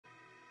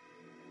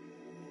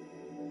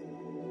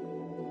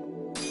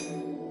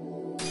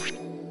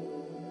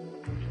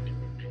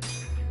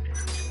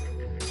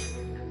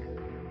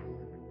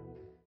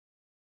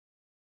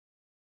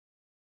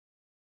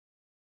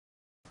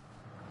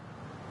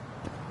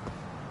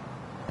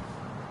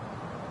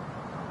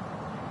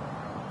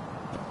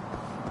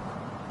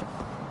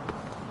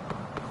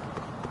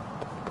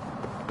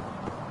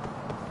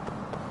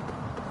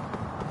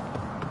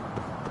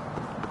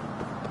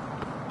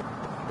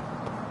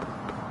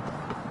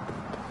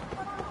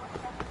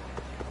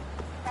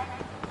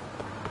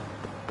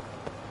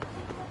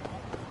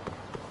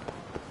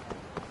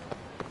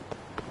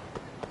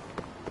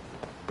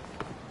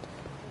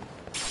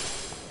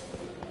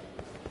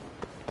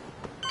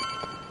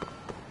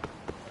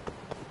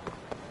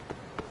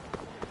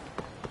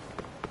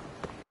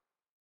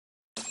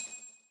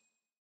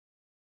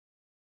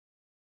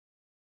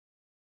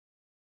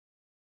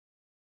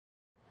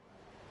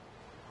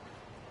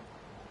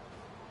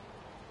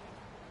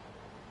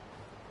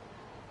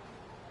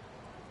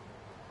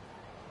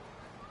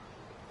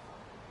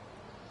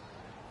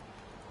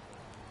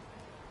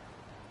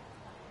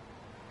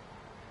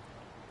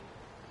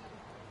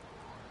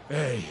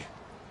Hey,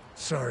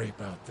 sorry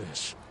about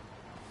this.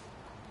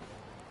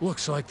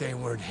 Looks like they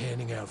weren't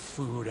handing out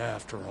food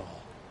after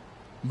all.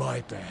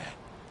 My bad.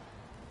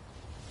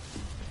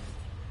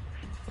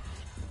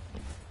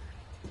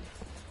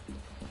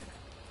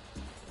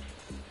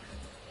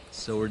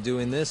 So we're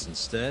doing this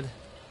instead?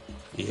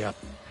 Yep.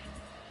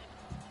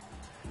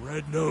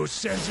 Red Nose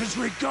sends his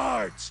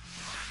regards!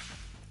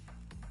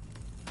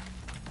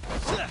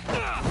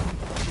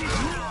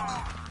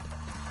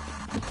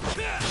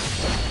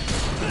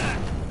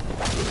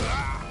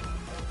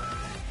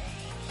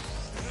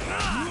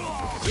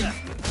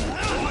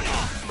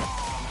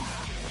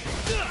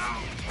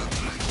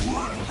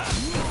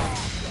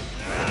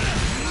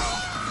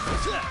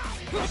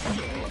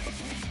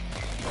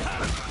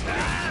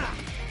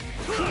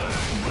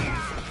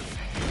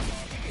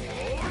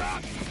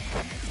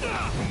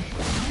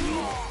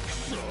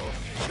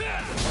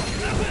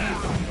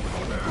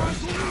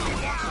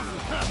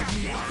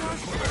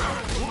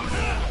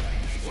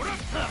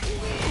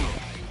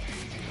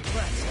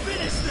 Let's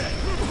finish this!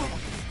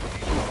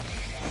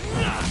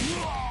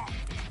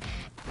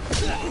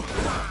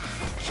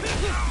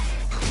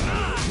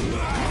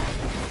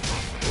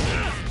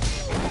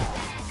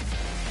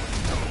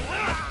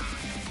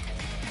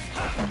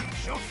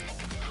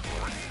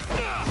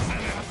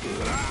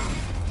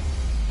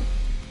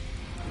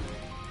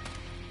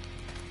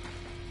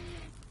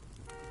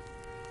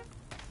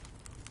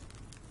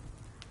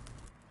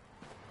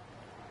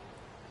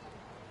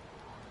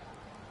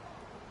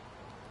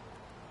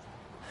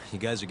 You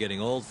guys are getting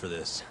old for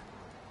this.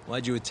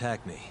 Why'd you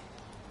attack me?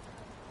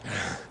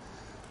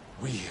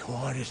 We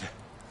wanted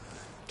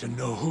to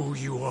know who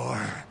you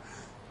are.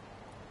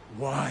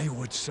 Why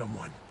would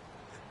someone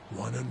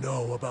want to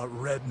know about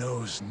Red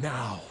Nose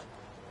now?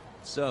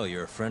 So,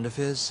 you're a friend of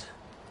his?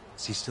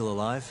 Is he still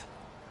alive?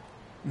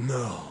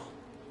 No.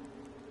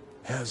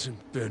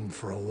 Hasn't been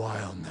for a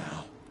while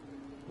now.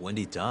 When'd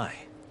he die?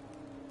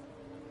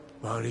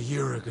 About a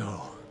year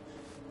ago.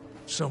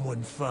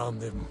 Someone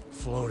found him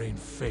floating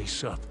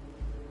face up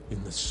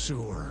in the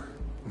sewer.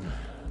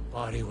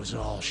 Body was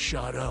all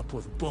shot up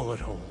with bullet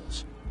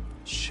holes.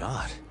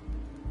 Shot?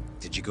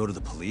 Did you go to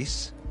the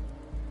police?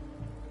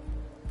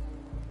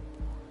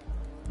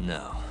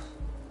 No,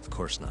 of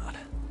course not.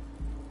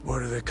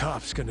 What are the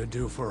cops gonna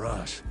do for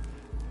us?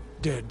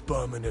 Dead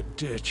bum in a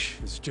ditch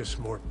is just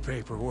more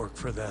paperwork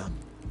for them.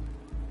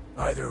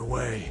 Either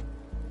way,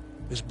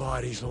 his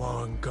body's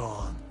long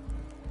gone.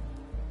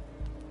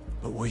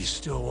 But we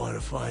still want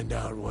to find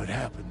out what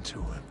happened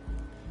to him.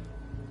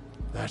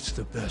 That's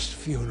the best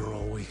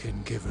funeral we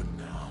can give him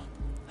now.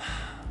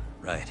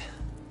 Right.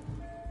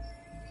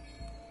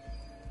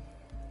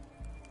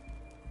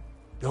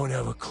 Don't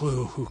have a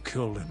clue who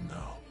killed him,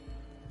 though.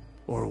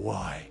 Or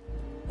why.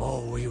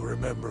 All we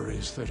remember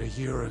is that a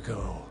year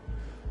ago,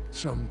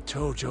 some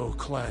Tojo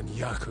clan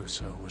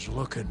Yakuza was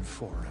looking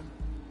for him.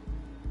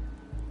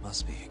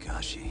 Must be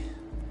Higashi.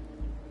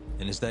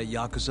 And is that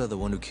Yakuza the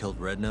one who killed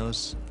Red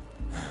Nose?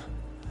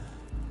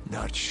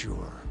 Not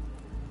sure.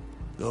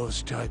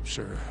 Those types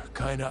are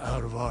kinda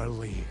out of our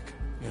league,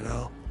 you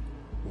know?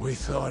 We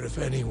thought if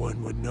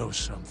anyone would know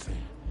something,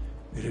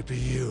 it'd be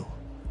you.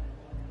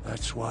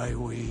 That's why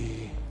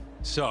we...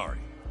 Sorry,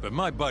 but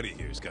my buddy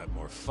here's got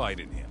more fight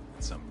in him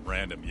than some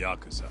random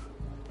Yakuza.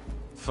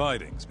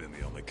 Fighting's been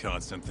the only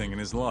constant thing in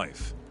his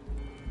life.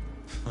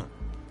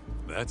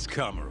 That's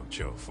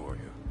Kamurocho for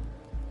you.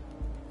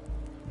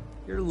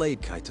 You're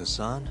late,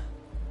 Kaito-san.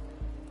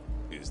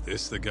 Is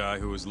this the guy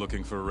who was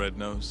looking for Red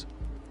Nose?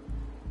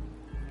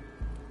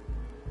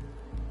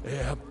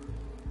 Yep,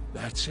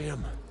 that's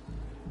him.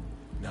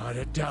 Not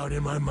a doubt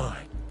in my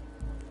mind.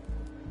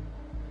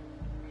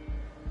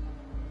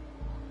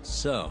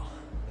 So,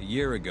 a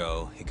year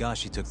ago,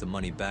 Higashi took the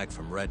money back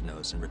from Red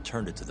Nose and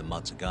returned it to the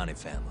Matsugane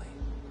family.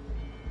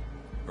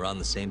 Around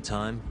the same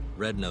time,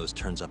 Red Nose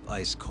turns up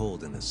ice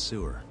cold in the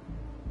sewer.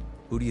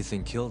 Who do you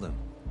think killed him?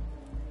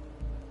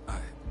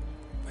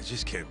 I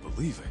just can't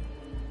believe it.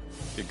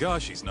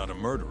 Higashi's not a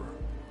murderer.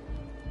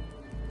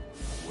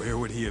 Where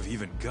would he have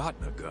even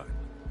gotten a gun?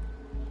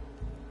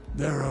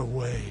 There are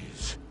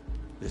ways.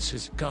 This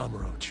is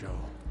Kamurocho,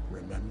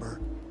 remember?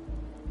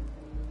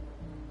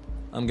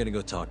 I'm gonna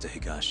go talk to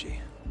Higashi.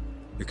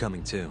 You're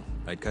coming too,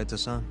 right,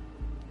 Kaito-san?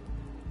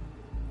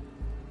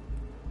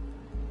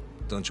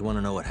 Don't you want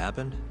to know what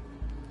happened?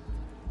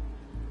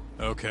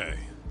 Okay,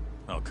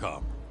 I'll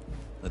come.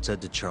 Let's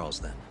head to Charles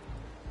then.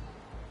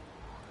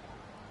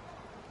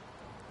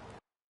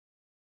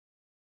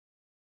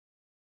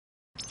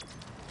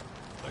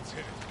 Let's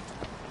hit it.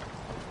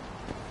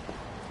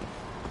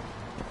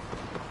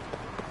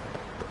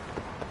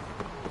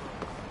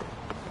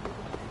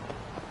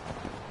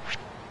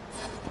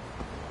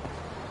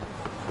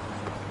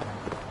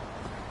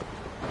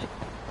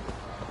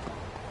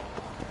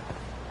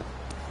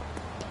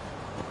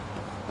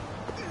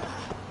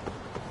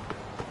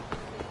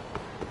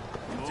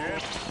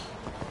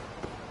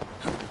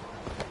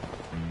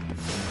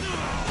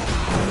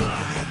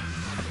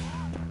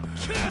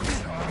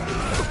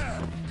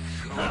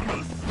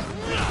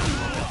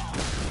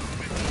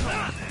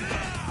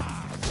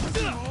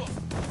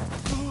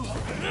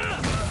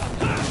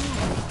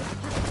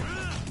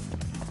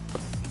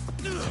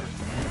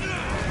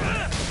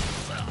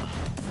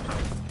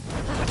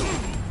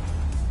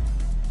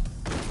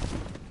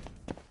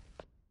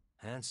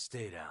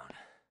 Stay down.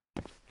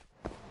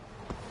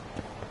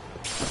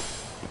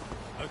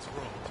 Let's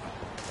roll, Tom.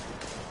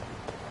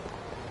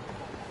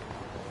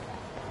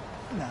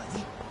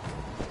 Nani?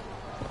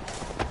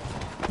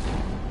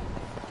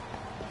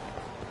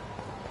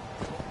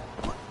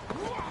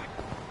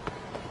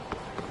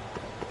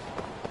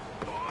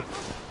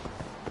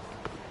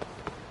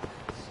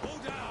 Slow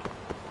down.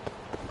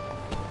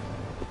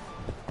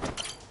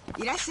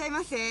 いらっしゃい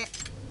ませ。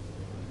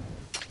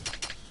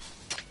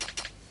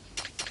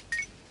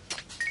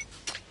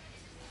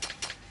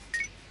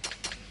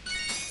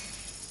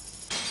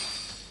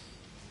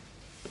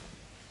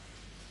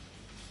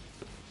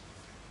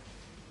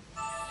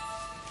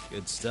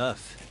Good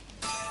stuff.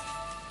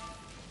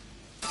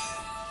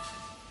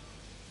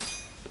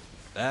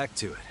 Back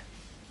to it.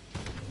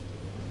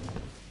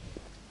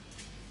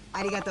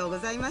 ありがとうご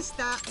ざいまし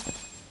た。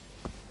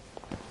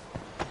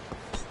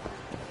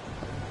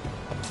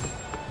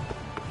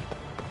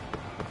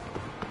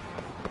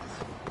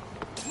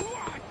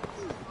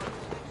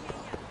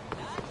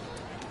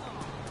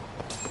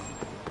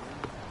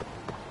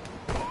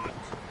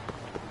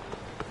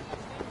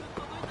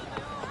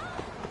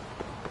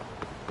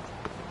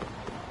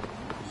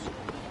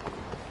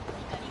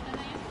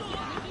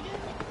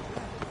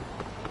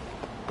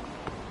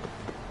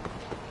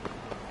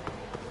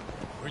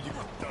Where'd you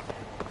get Duck?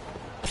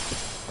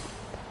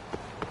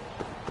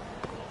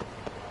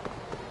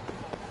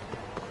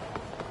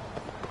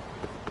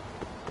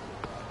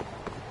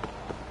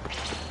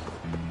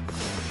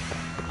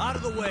 Out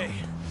of the way.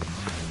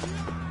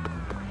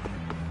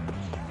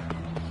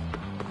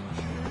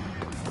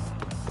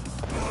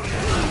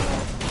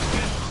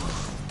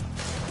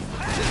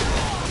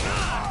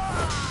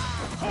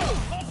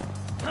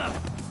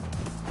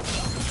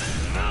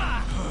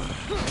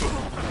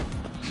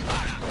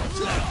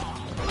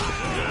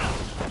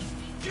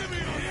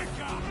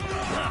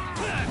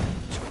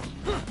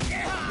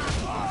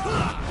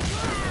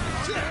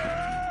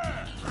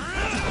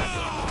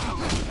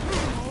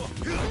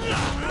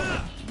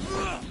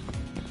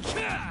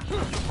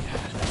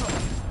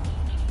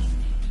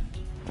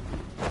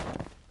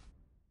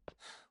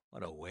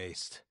 What a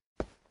waste.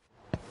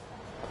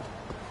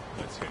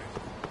 Let's hit it.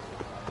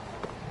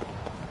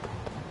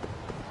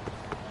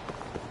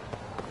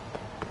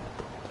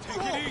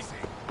 Take it easy.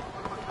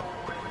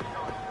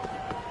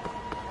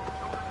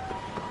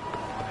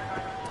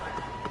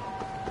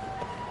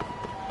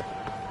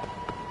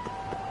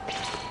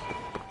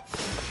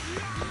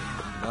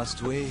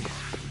 Must we?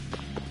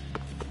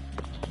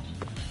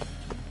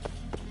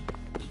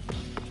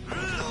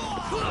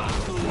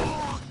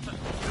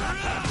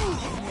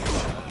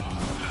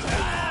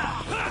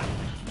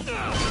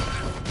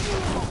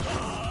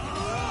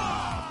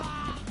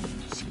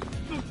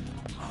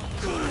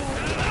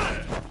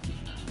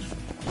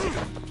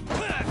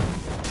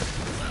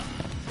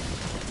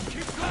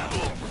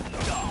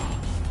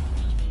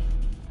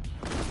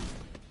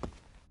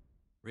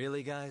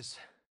 Really, guys?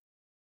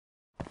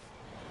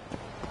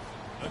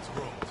 Let's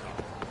roll,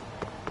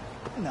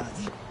 Tom.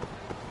 Nani?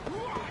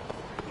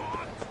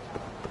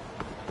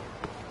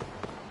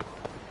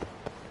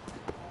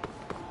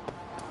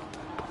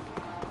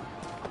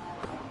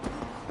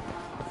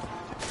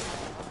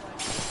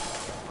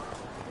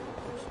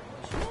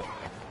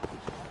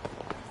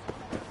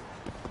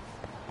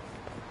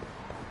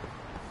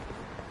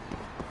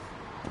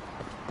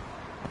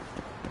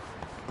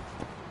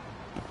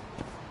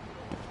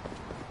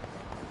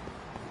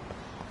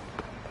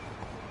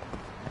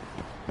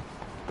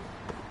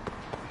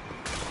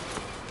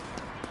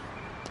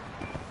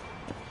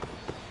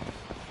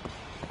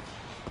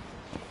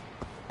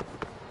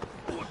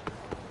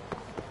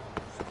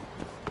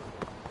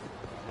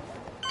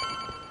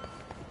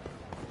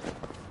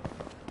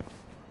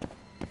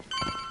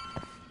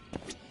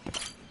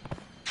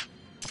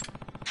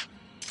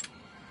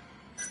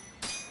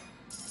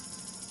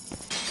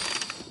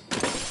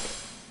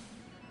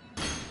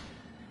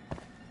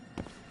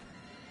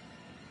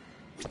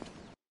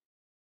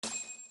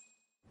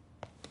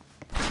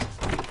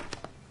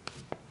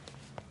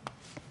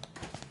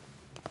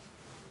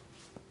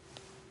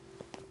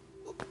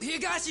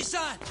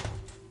 Higashi-san!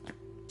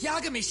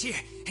 Yagami's here,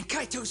 and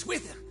Kaito's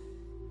with him.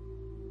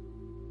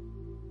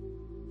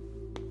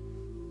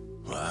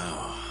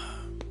 Wow.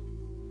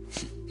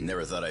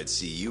 Never thought I'd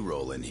see you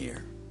roll in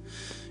here.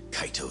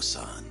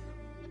 Kaito-san.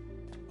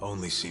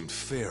 Only seemed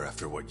fair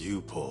after what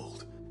you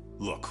pulled.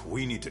 Look,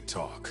 we need to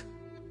talk.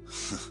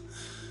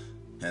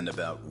 And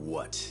about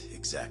what,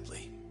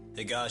 exactly?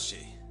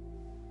 Higashi.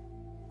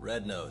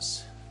 Red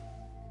Nose.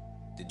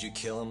 Did you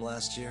kill him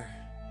last year?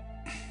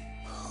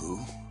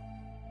 Who?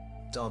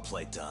 Don't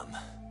play dumb.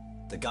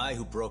 The guy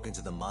who broke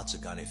into the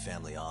Matsugane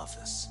family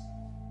office.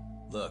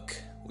 Look,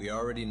 we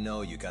already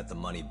know you got the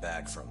money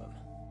back from him.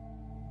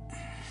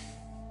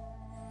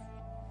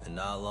 And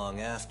not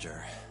long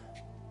after,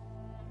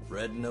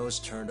 Red Nose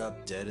turned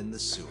up dead in the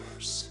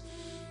sewers.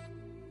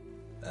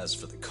 As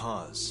for the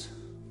cause,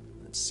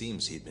 it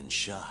seems he'd been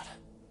shot.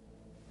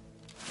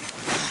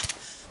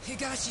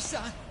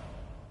 Higashi-san!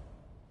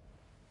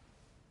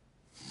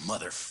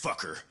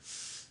 Motherfucker.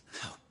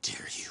 How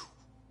dare you?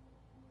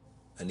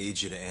 I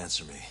need you to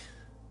answer me.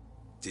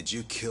 Did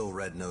you kill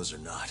Red Nose or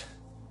not?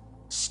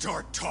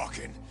 Start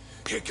talking,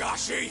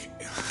 Higashi!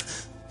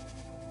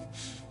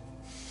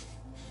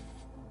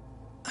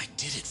 I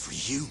did it for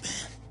you,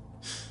 man.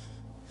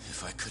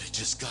 If I could have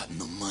just gotten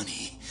the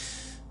money,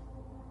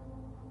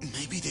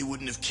 maybe they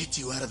wouldn't have kicked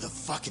you out of the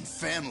fucking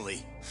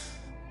family.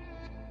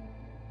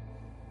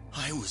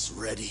 I was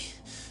ready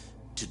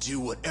to do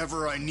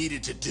whatever I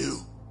needed to do.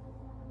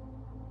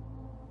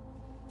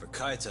 For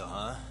Kaito,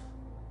 huh?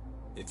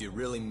 If you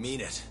really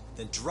mean it,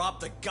 then drop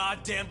the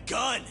goddamn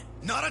gun!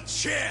 Not a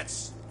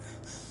chance!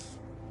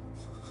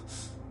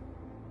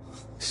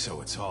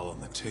 So it's all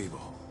on the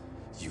table.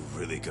 You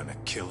really gonna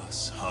kill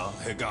us, huh,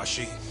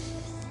 Higashi?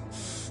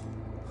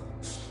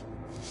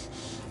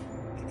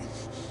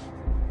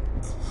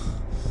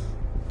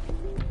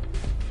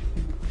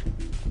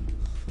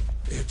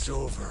 It's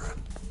over.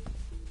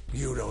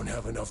 You don't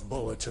have enough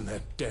bullets in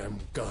that damn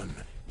gun.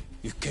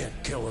 You can't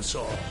kill us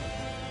all.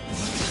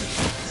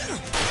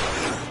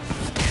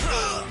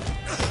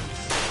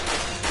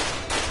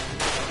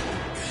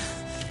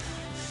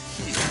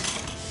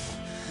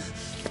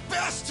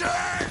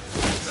 Bastard!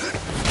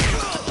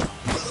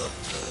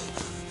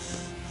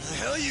 The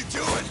hell are you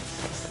doing?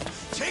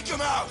 Take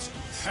him out!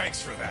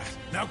 Thanks for that.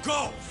 Now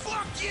go!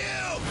 Fuck you!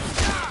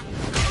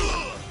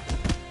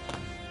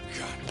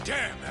 God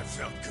damn, that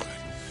felt good.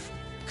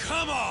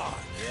 Come on!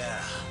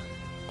 Yeah.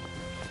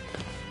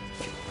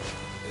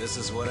 This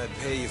is what I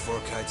pay you for,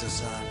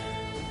 Kaito-san.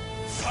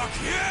 Fuck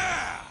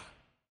yeah!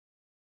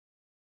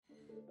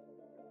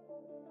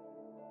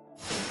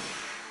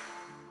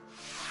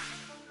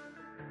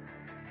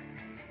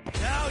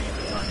 Now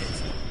you've done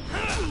it!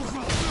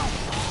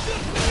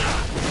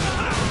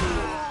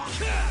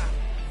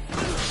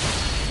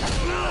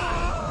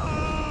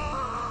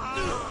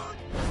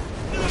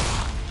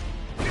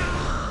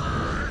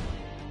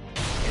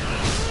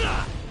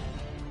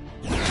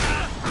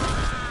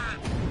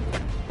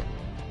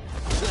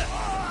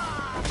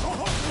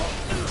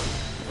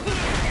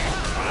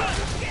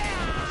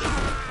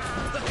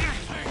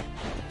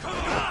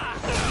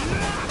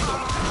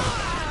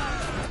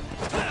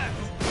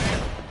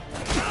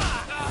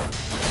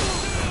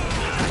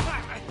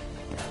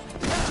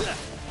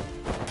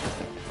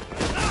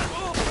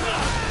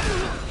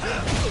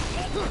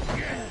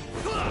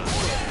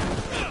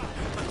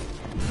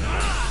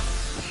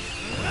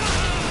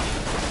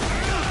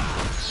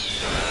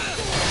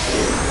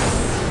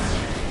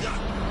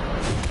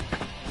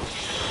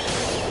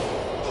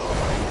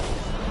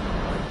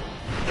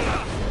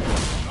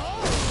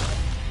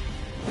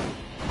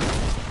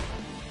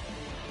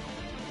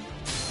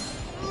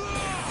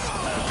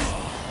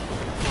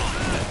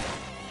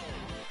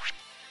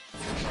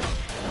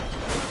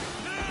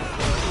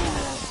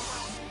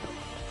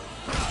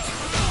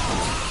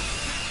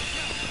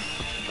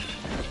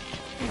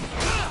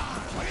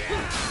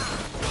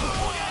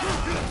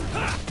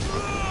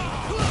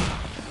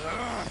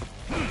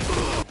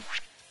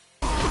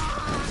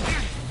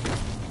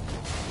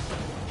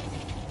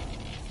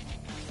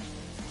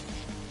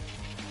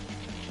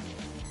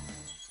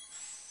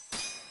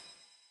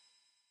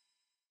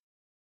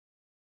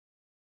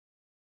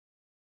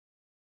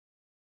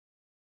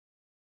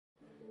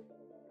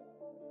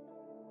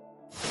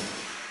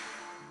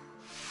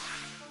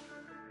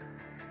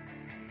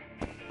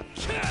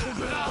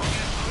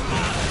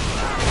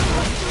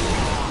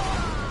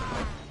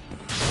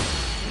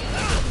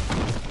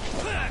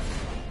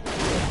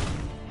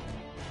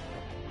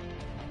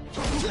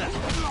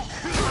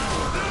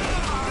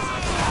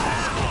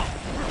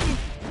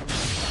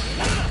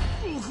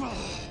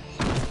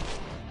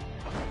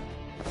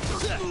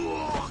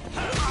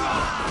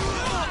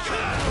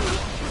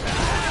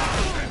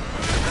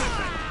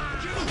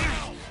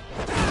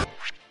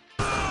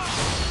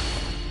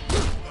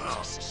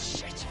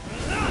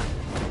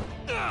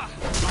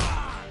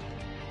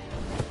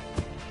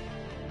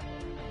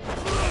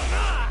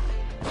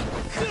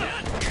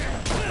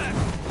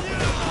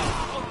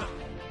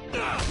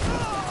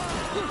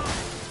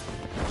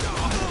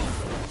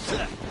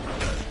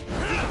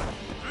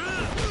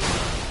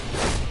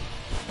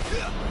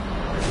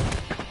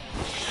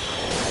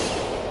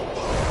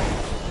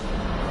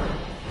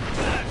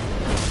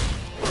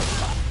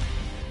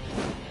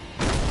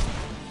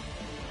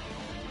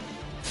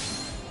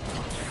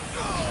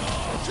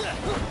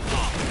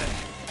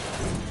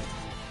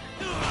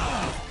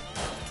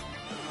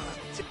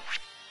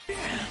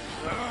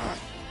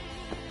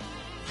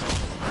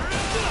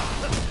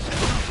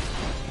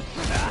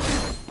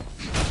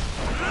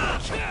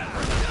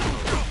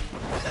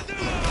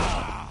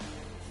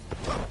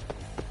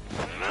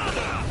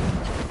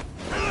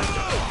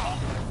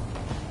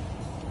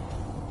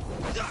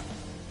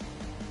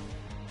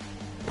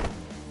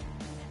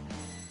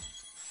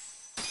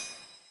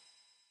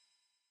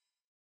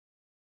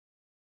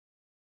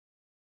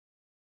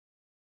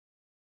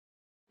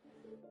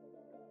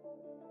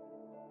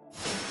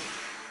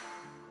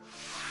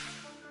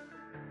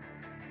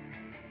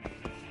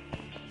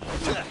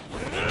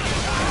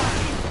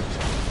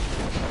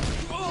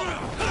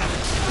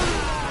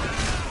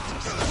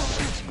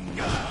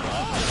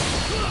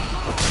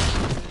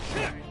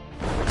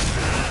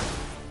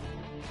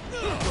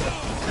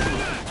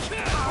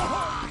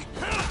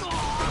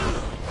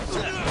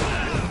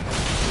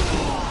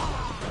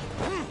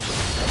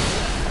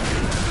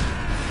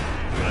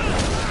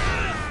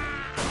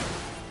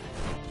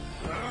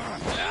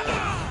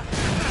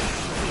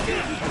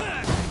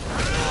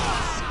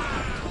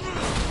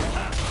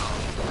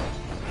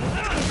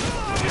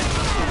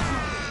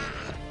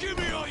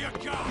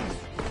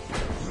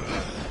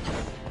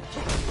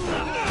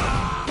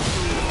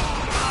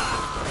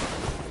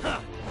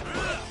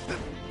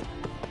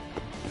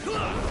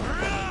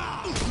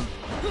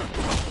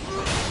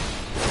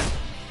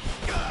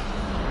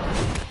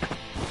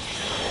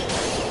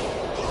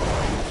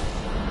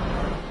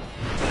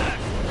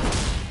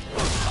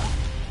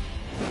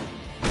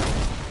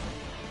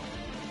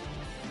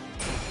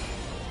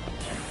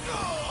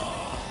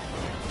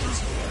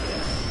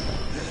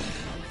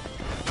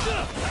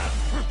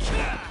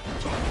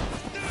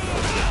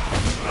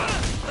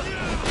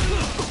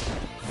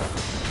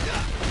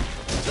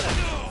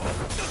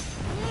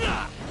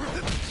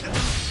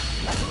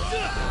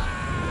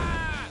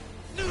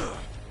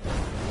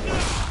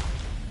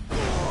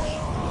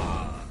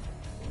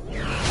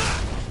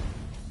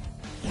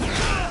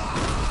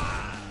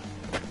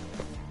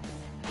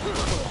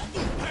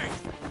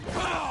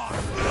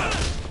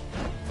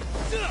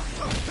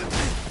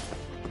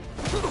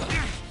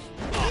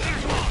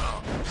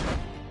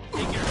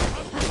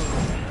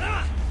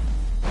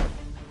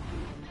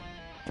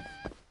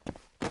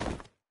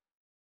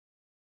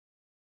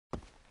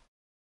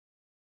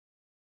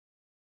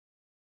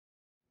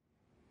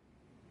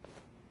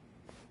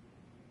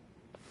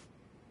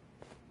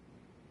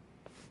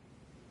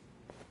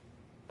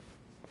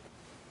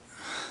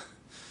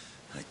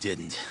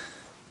 didn't.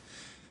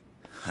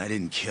 I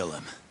didn't kill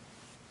him.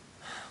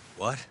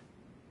 What?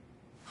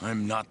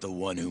 I'm not the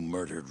one who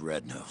murdered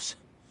Red Nose.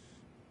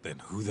 Then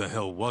who the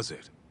hell was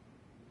it?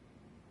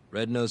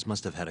 Red Nose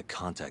must have had a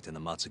contact in the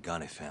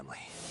Matsugane family.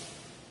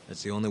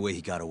 That's the only way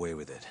he got away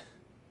with it.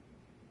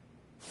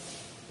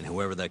 And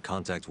whoever that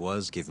contact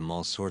was gave him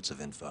all sorts of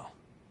info.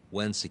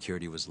 When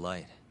security was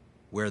light,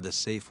 where the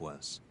safe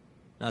was,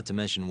 not to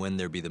mention when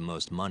there'd be the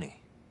most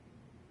money.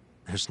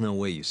 There's no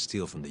way you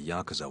steal from the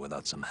Yakuza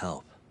without some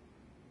help.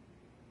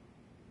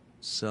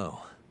 So,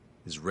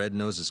 is Red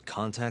Nose's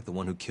contact the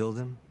one who killed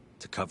him?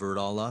 To cover it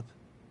all up?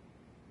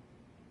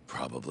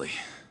 Probably.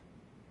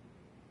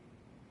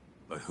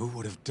 But who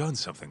would have done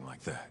something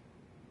like that?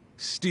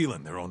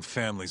 Stealing their own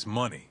family's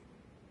money.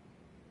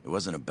 It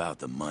wasn't about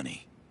the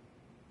money.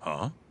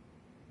 Huh?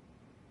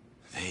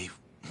 They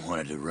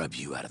wanted to rub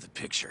you out of the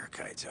picture,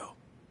 Kaito.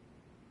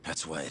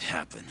 That's why it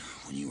happened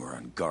when you were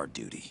on guard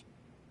duty.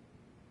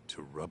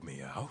 To rub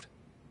me out?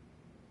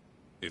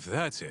 If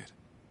that's it,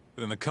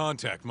 then the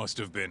contact must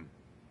have been...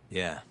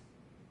 Yeah.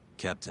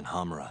 Captain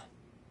Hamura.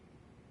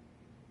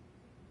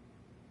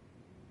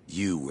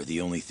 You were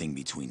the only thing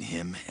between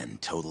him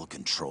and total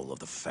control of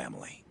the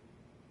family.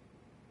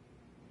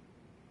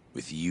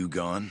 With you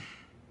gone,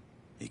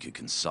 he could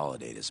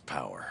consolidate his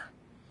power.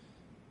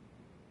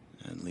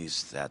 At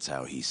least that's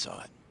how he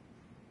saw it.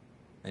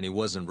 And he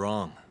wasn't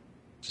wrong.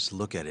 Just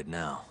look at it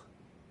now.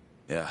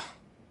 Yeah.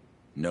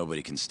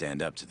 Nobody can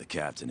stand up to the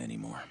captain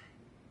anymore.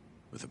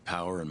 With the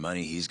power and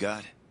money he's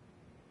got,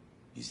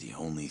 he's the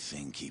only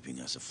thing keeping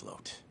us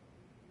afloat.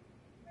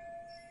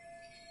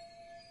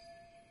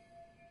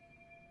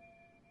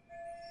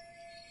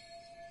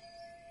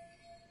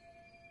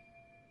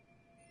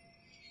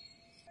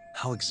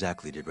 How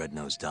exactly did Red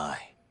Nose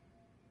die?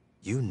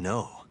 You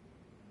know,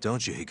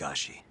 don't you,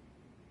 Higashi?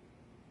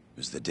 It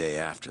was the day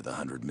after the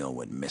 100 mil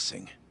went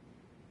missing.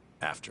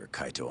 After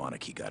Kaito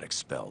Aniki got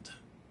expelled.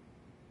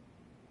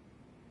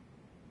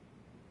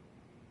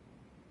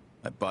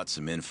 I bought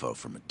some info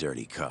from a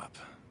dirty cop.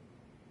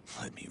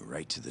 Led me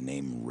right to the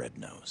name Red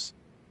Nose.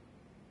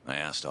 I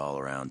asked all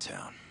around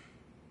town.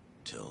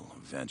 Till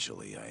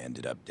eventually I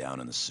ended up down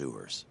in the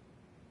sewers.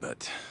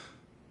 But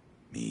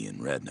me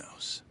and Red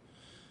Nose,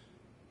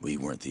 we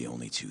weren't the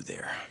only two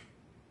there.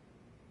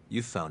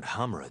 You found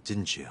Hamura,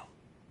 didn't you?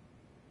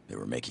 They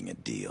were making a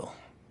deal.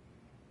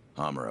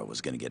 Hamura was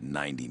gonna get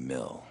 90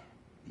 mil.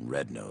 And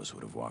Red Nose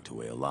would have walked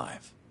away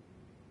alive.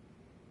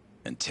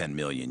 And 10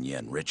 million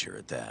yen richer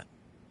at that.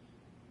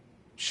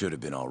 Should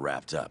have been all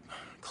wrapped up,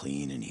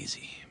 clean and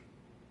easy.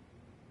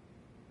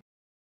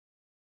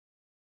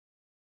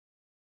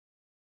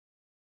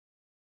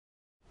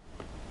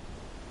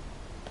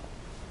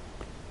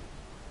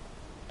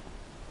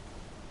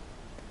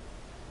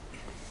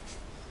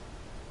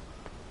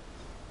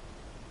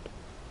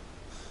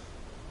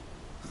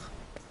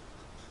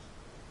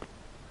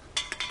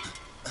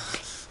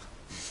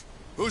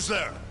 Who's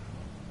there?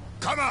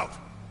 Come out!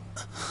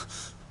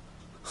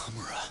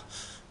 Hamura,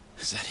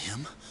 is that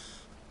him?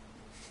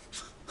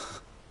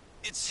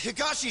 It's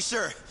Higashi,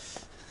 sir.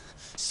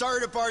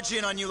 Sorry to barge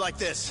in on you like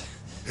this.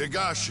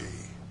 Higashi.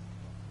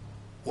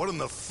 What in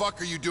the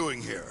fuck are you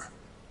doing here?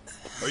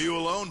 Are you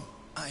alone?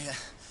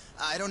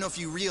 I don't know if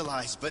you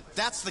realize, but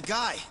that's the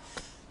guy.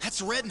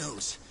 That's Red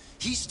Nose.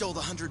 He stole the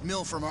 100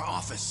 mil from our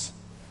office.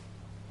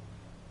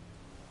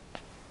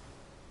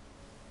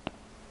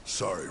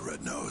 Sorry,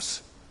 Red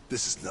Nose.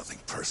 This is nothing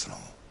personal.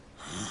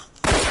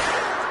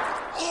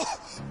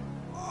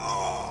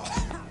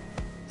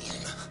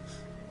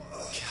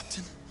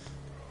 Captain?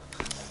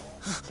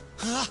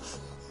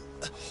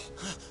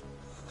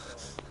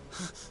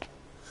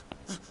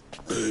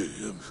 Hey,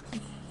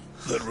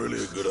 that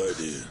really a good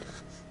idea?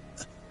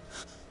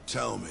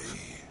 Tell me,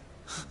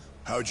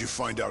 how'd you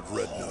find out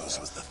Red Nose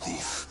was the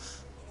thief?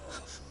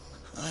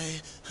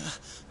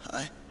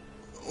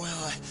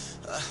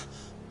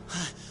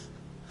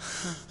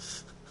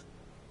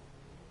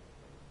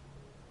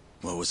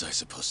 What was I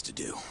supposed to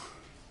do?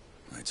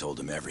 I told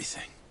him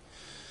everything.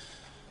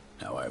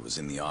 How I was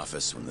in the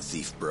office when the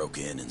thief broke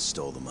in and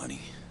stole the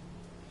money.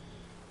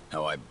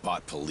 How I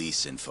bought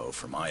police info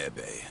from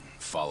Ayabe and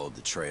followed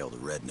the trail to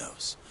Red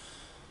Nose.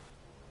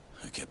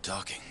 I kept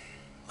talking,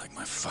 like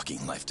my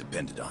fucking life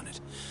depended on it.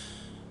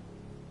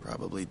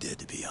 Probably did,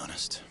 to be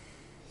honest.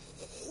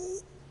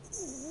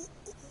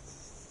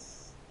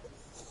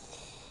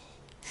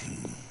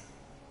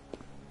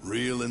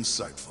 Real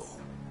insightful.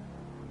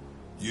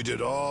 You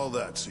did all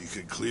that so you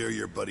could clear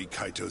your buddy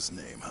Kaito's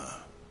name, huh?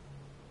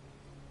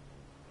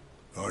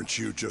 Aren't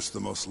you just the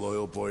most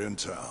loyal boy in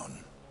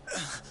town?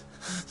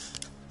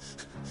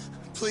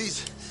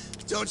 Please,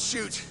 don't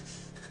shoot.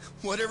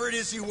 Whatever it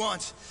is you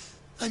want.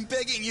 I'm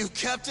begging you,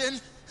 Captain.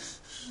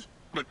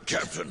 But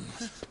Captain,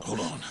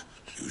 hold on.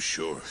 You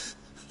sure?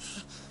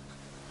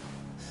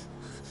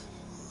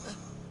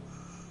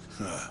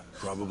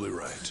 Probably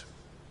right.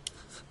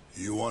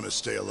 You want to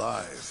stay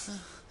alive,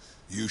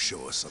 you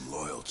show us some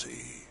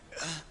loyalty.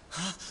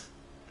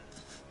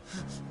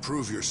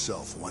 Prove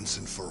yourself once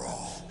and for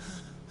all.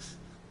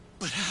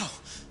 But how?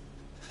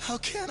 How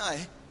can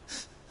I?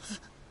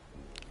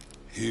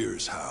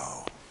 Here's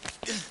how.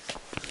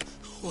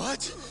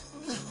 What?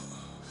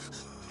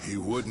 He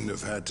wouldn't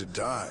have had to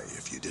die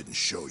if you didn't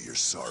show your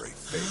sorry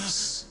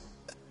face.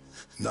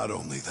 Not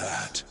only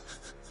that,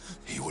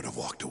 he would have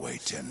walked away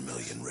 10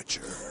 million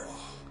richer.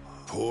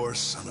 Poor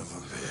son of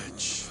a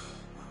bitch.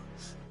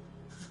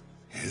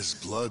 His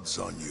blood's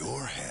on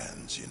your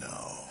hands, you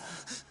know.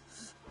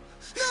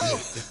 No!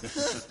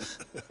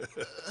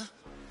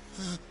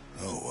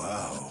 Oh,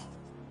 wow.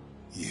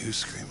 You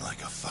scream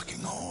like a fucking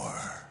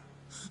whore.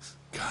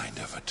 Kind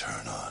of a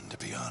turn on, to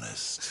be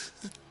honest.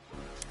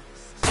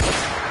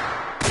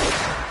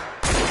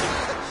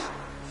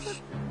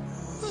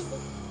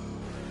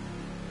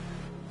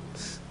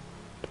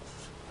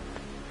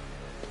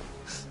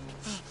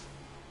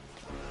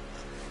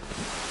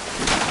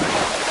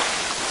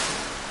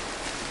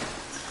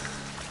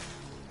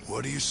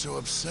 What are you so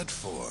upset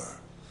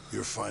for?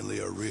 You're finally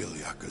a real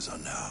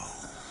Yakuza now.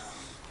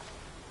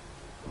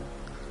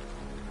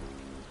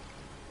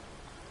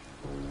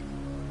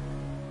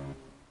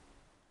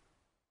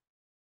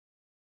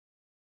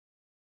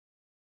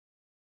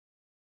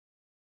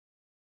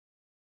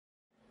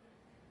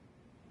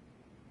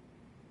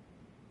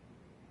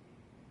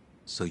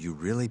 So you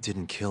really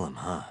didn't kill him,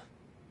 huh?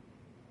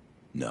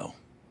 No.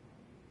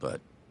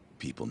 But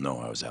people know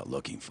I was out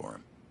looking for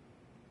him.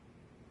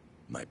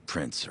 My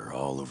prints are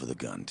all over the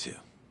gun, too.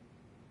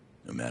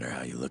 No matter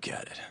how you look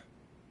at it,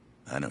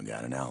 I don't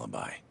got an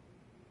alibi.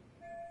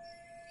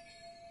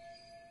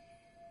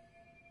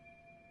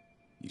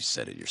 You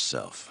said it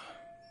yourself.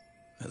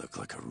 I look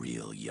like a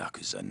real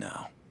Yakuza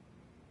now.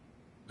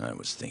 I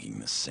was thinking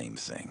the same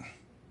thing.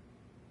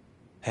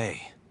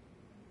 Hey,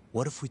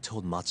 what if we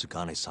told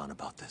Matsugane-san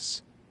about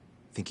this?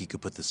 Think he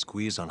could put the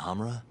squeeze on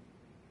Hamura?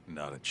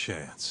 Not a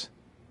chance.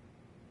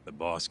 The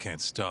boss can't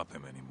stop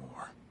him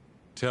anymore.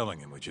 Telling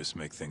him would just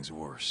make things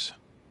worse.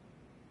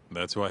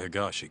 That's why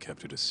Higashi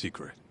kept it a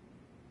secret.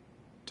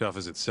 Tough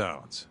as it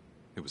sounds,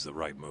 it was the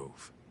right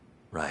move.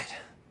 Right.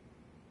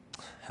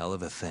 Hell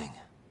of a thing.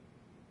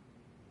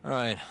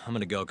 Alright, I'm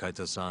gonna go,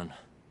 Kaito-san.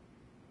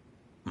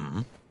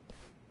 Hmm?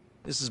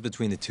 This is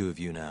between the two of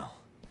you now.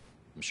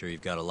 I'm sure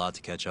you've got a lot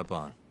to catch up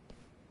on.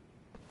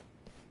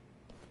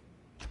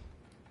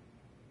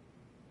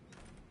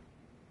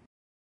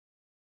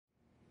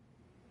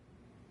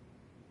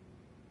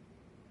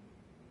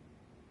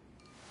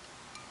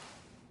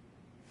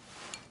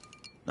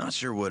 Not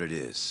sure what it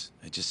is.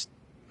 I just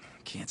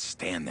can't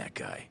stand that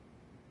guy.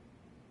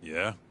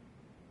 Yeah?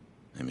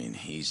 I mean,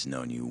 he's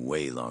known you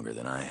way longer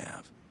than I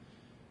have.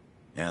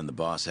 And the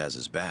boss has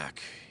his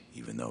back,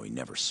 even though he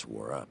never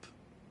swore up.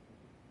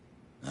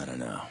 I don't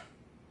know.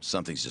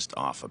 Something's just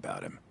off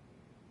about him.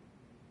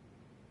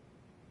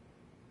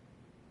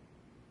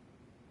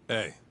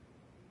 Hey,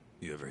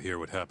 you ever hear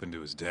what happened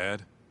to his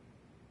dad?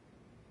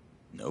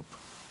 Nope.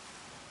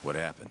 What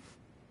happened?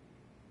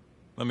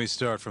 Let me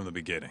start from the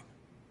beginning.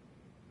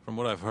 From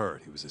what I've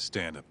heard, he was a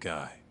stand-up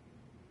guy.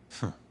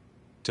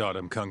 Taught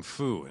him kung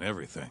fu and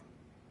everything.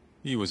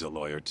 He was a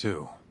lawyer,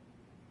 too.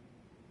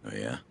 Oh,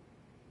 yeah?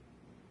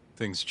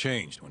 Things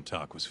changed when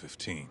Tak was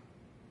 15.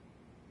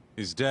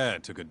 His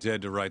dad took a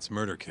dead-to-rights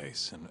murder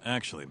case and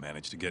actually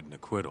managed to get an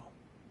acquittal.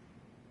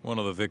 One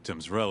of the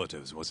victim's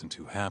relatives wasn't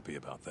too happy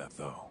about that,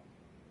 though.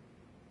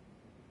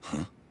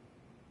 Huh?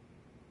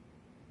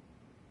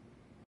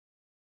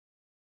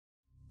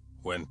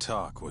 When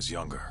Tak was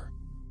younger,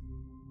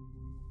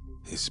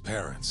 his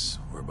parents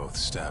were both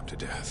stabbed to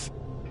death.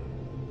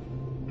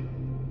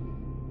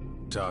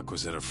 Tak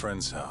was at a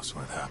friend's house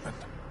when it happened.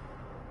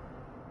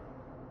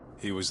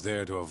 He was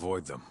there to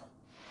avoid them.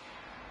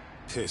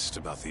 Pissed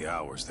about the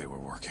hours they were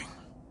working.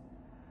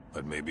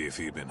 But maybe if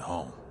he'd been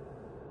home,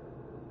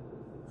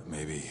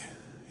 maybe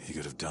he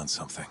could have done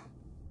something.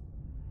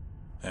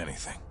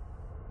 Anything.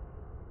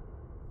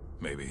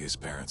 Maybe his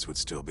parents would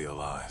still be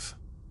alive.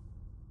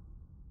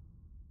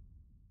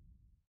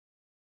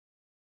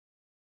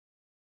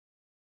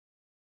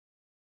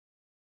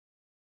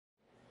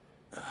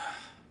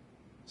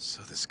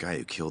 So this guy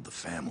who killed the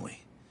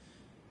family,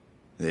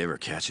 they ever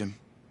catch him?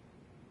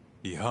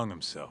 He hung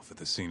himself at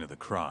the scene of the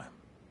crime.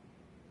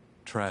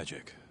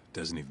 Tragic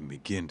doesn't even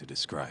begin to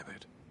describe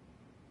it.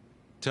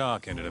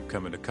 Tak ended up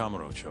coming to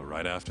Kamurocho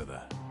right after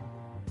that.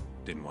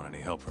 Didn't want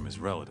any help from his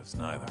relatives,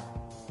 neither.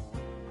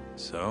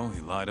 So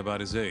he lied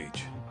about his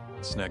age,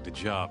 and snagged a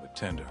job at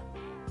Tender.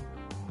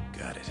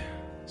 Got it.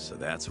 So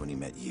that's when he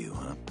met you,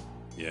 huh?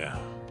 Yeah.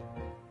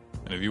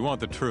 And if you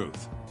want the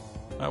truth,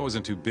 I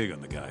wasn't too big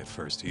on the guy at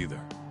first either.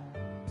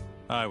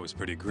 I was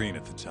pretty green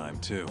at the time,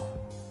 too.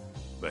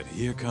 But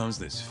here comes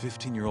this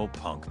 15-year-old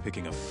punk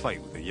picking a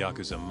fight with a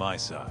Yakuza my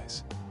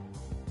size.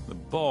 The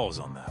balls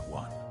on that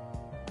one.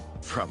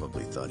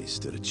 Probably thought he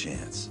stood a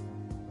chance.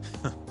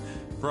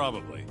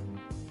 Probably.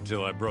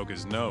 Until I broke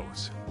his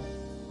nose.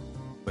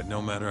 But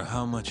no matter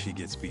how much he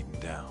gets beaten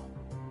down,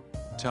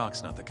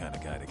 Tak's not the kind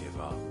of guy to give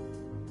up.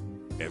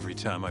 Every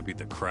time I beat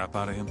the crap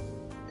out of him,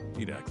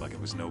 he'd act like it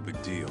was no big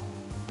deal.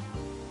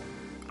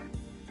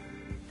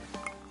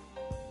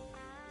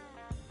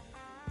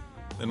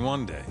 Then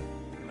one day,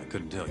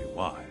 Couldn't tell you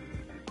why.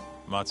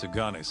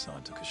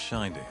 Matsugane-san took a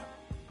shine to him.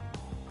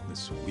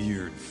 This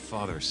weird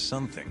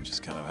father-son thing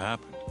just kind of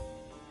happened.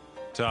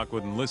 Tak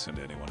wouldn't listen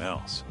to anyone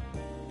else.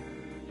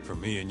 For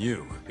me and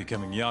you,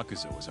 becoming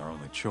Yakuza was our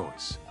only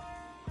choice.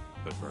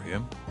 But for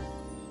him,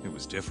 it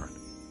was different.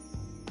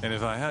 And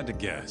if I had to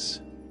guess,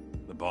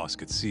 the boss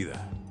could see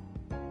that.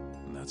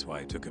 And that's why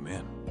he took him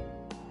in.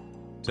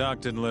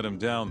 Tak didn't let him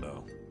down,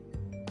 though.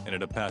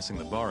 Ended up passing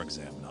the bar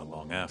exam not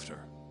long after.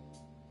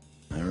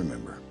 I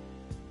remember.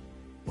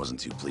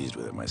 Wasn't too pleased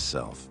with it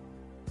myself.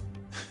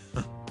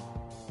 But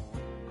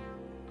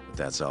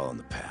that's all in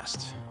the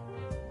past.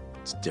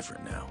 It's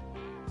different now.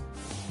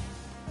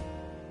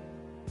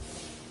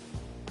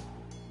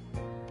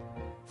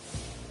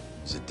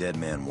 There's a dead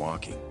man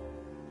walking.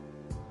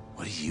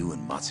 What do you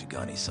and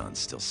Matsugane-san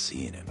still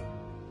see in him?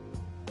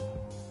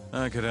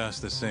 I could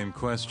ask the same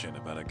question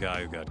about a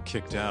guy who got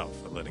kicked out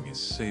for letting his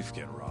safe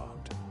get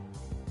robbed.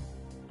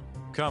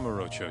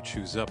 Kamurocho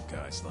chews up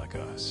guys like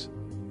us.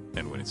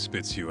 And when it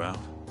spits you out,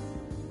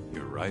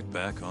 you're right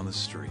back on the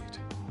street.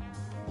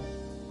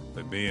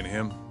 But me and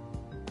him,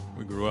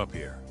 we grew up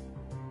here.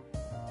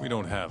 We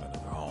don't have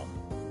another home.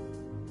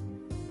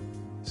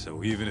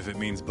 So even if it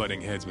means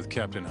butting heads with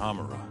Captain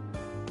Hamura,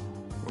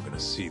 we're gonna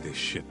see this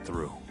shit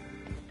through.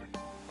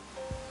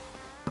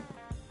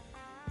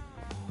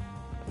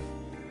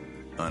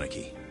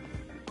 Aniki.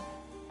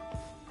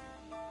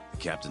 The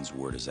captain's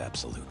word is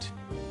absolute.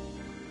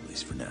 At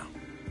least for now.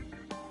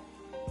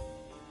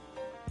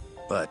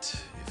 But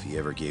if he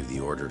ever gave the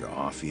order to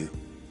off you,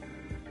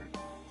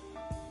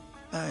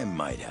 I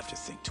might have to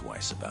think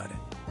twice about it.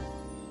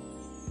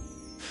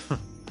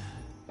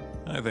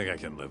 I think I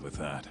can live with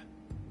that.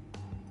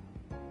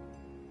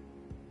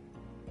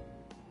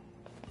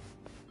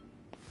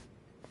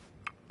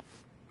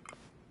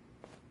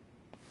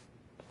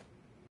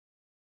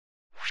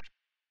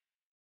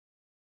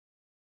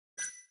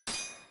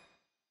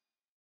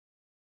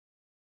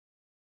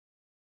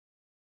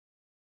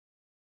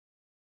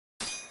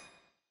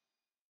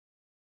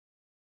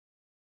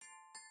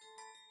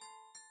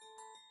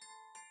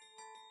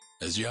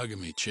 As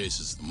Yagami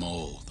chases the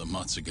mole, the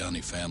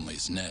Matsugane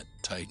family's net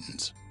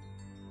tightens.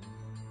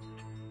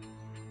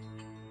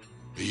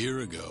 A year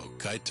ago,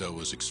 Kaito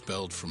was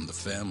expelled from the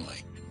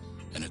family,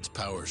 and its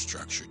power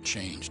structure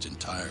changed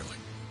entirely.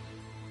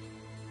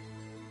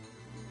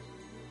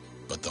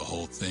 But the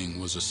whole thing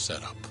was a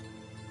setup.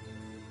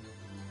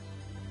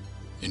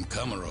 In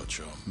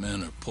Kamurocho,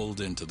 men are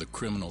pulled into the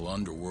criminal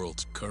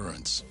underworld's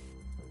currents.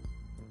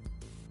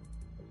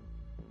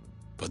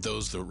 But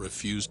those that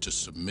refuse to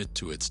submit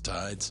to its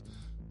tides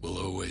will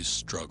always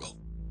struggle.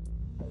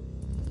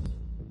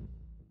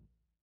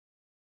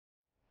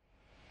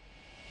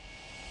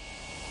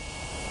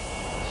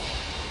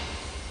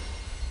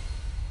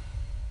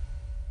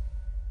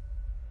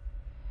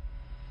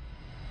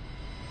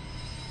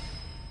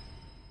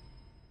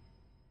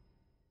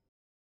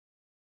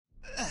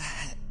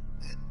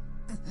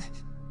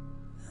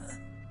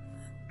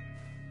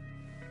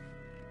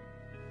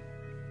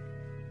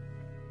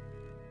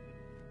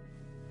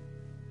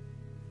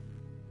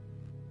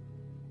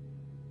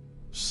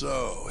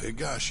 So,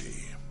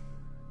 Higashi,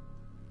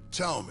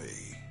 tell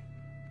me,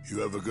 you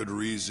have a good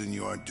reason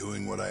you aren't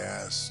doing what I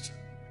asked?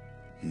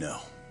 No.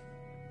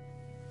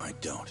 I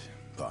don't,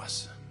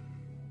 boss.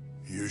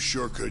 You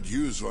sure could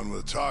use one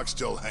with talk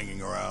still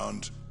hanging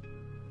around.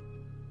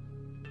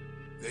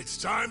 It's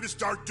time to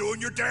start doing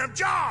your damn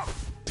job!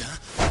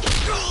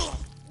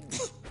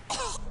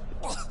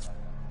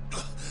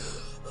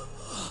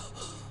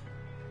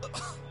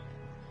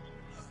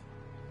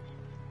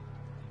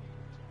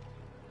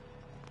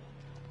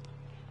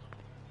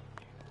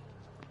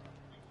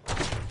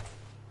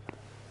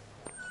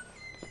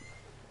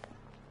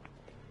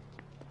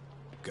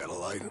 Got a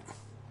light?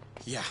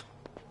 Yeah.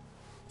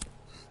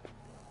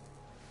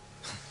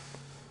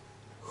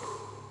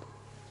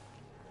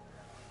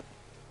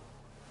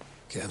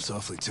 Cap's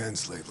awfully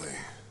tense lately.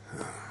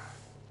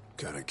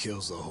 Kinda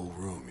kills the whole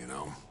room, you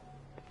know?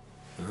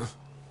 Huh?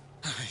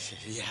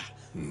 Yeah.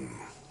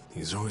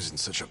 He's always in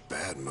such a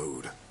bad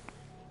mood.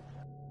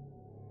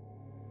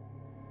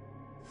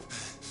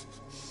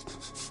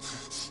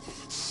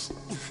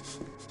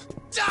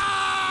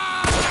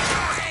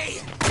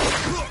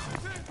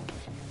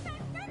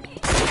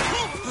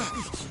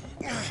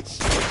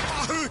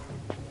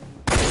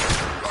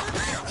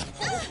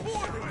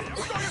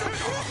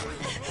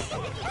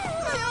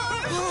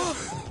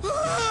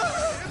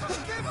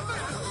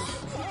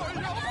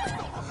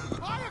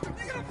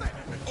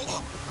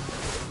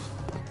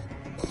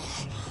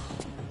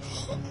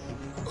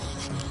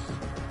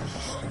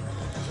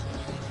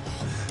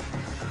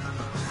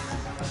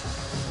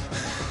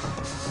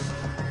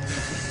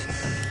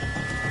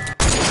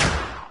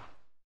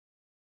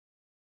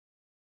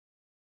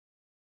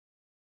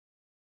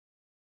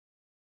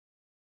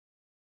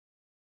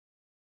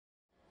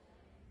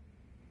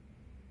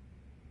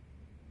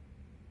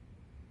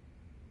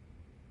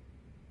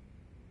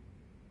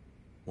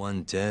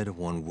 One dead,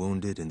 one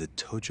wounded in the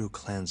Tojo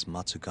clan's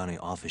Matsugane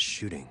office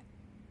shooting.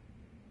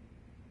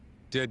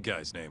 Dead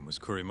guy's name was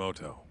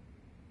Kurimoto.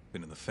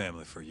 Been in the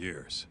family for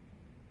years.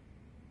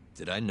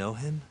 Did I know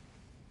him?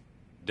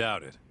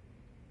 Doubt it.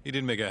 He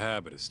didn't make a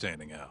habit of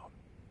standing out.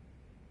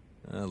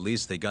 At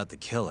least they got the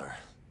killer.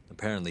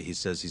 Apparently he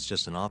says he's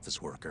just an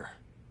office worker.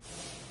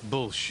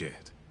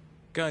 Bullshit.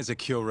 Guy's a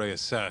Kyorei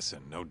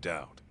assassin, no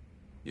doubt.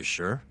 You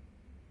sure?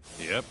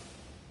 Yep.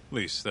 At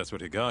least that's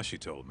what Higashi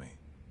told me.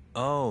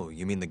 Oh,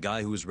 you mean the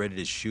guy who was ready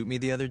to shoot me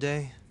the other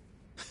day?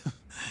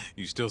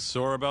 You still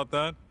sore about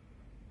that?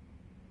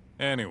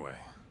 Anyway,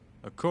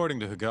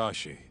 according to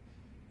Higashi,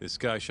 this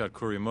guy shot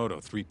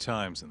Kurimoto 3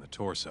 times in the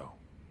torso.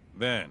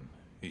 Then,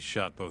 he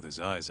shot both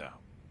his eyes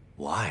out.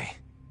 Why?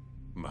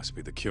 Must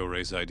be the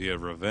Kyorei's idea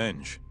of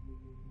revenge.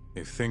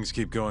 If things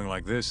keep going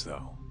like this,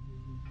 though,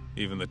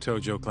 even the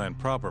Tojo clan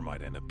proper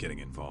might end up getting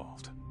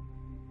involved.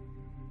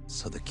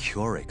 So the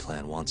Kyorei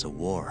clan wants a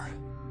war.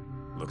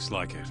 Looks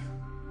like it.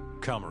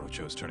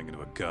 Kamurocho's turning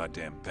into a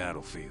goddamn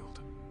battlefield.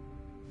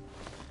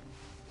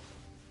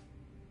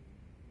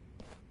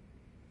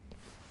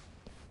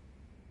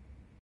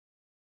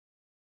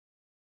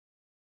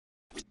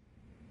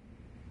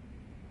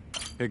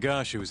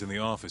 Higashi was in the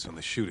office when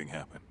the shooting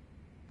happened.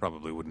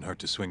 Probably wouldn't hurt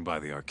to swing by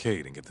the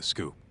arcade and get the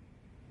scoop.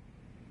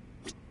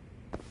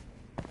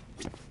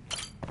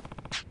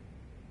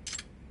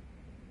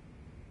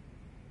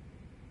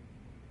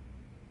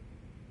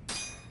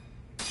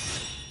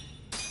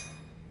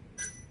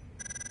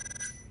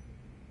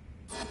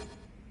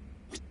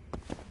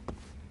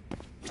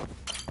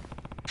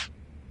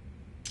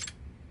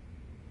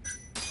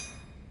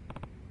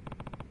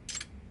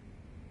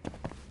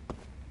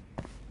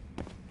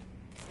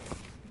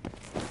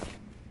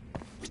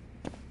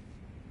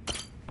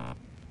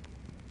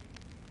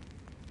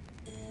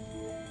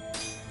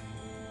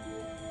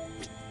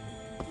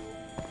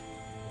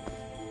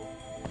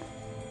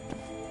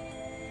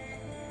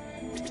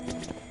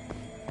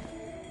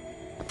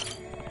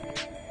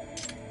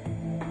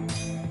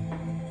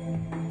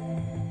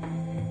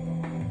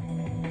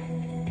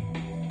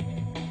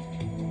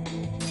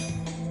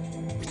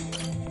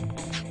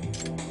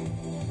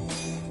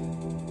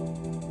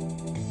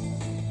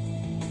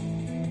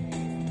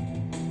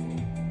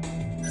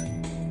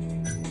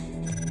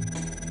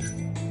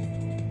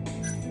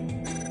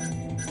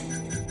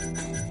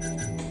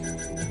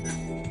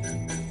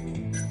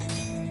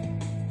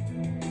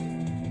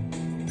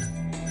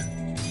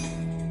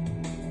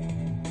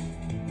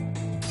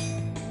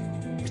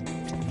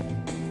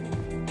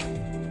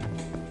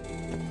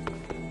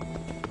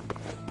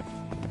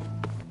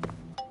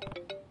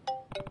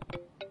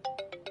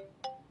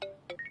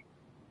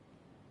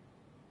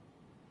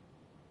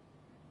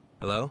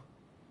 Hello?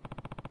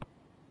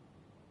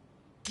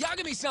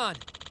 Yagami-san!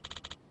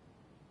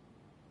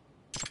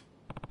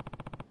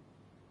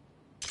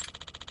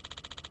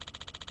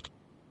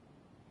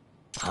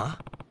 Huh?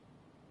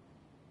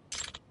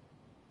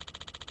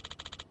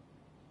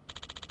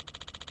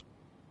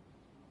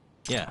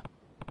 Yeah.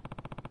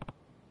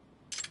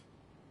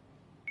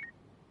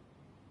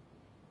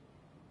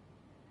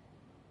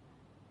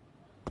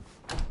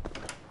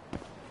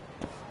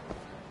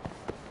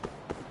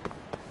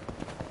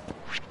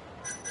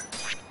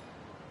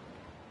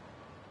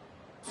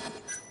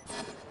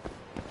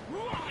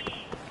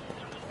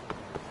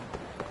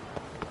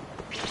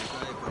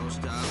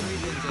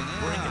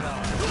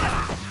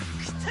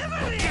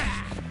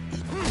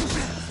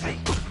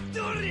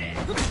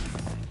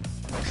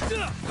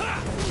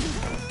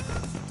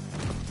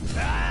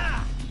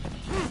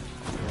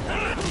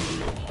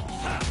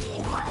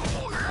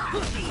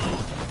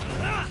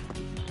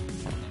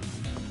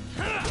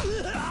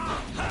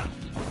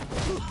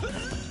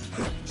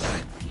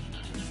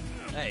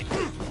 Hey.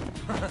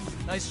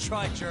 Nice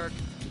try, jerk.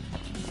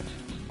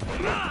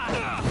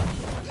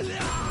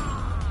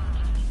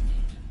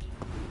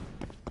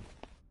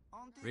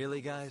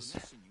 Really, guys?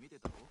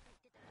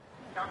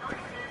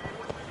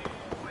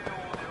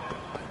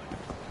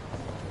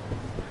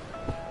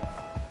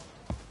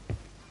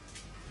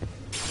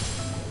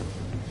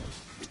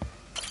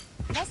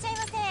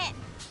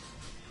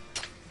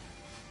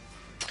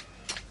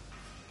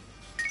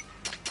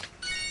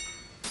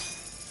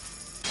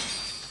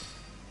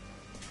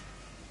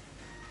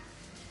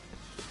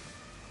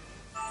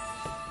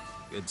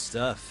 Good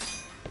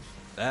stuff.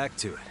 Back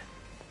to it.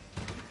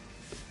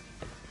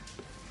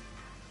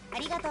 あ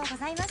りがとうご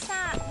ざいました。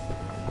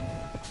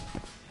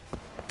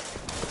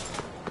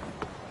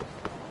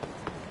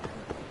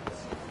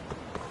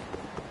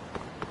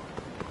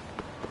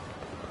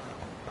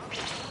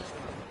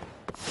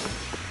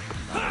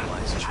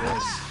Wise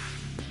choice.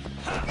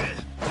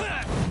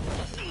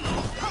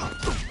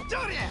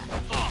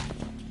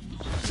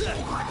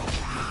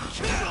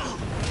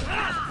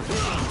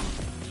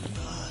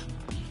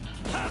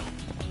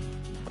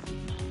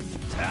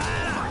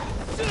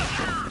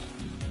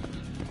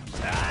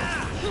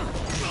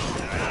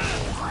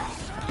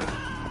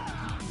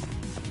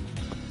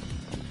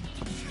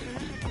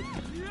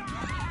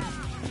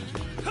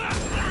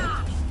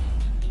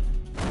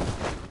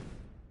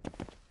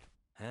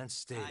 And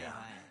stay down.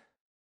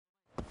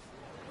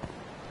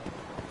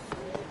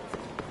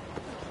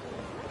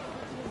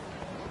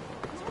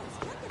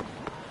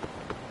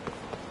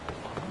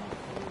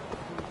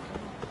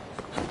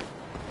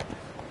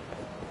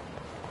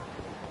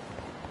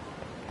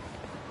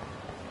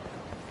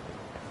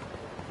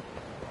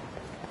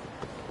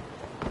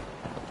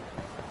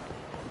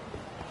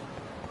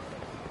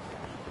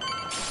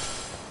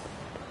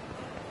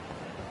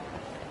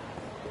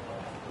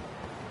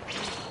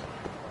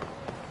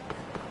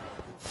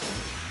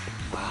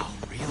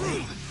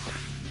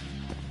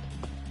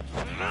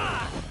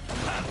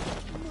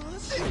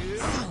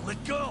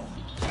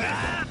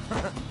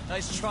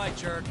 try,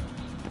 jerk.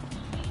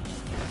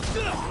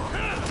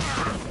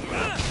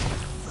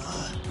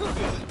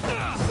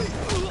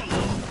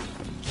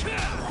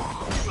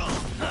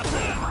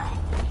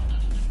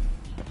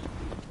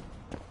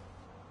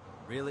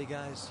 Really,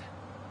 guys?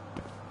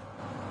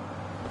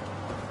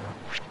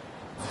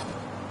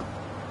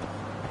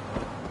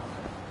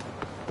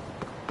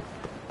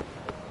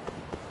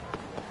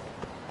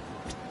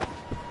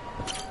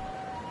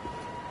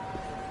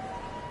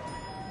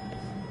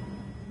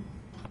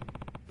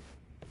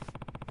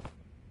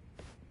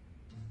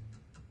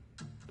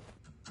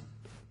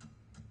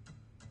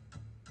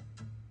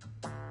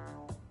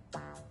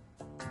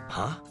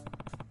 Huh?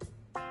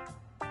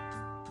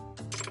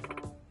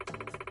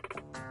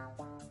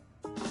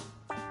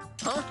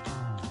 Huh?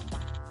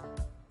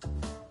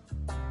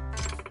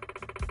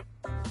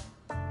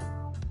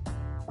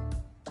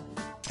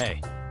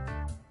 Hey.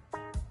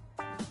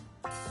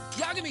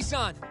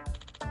 Yagami-san!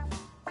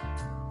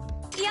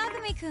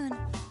 Yagami-kun.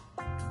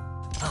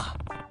 Ah.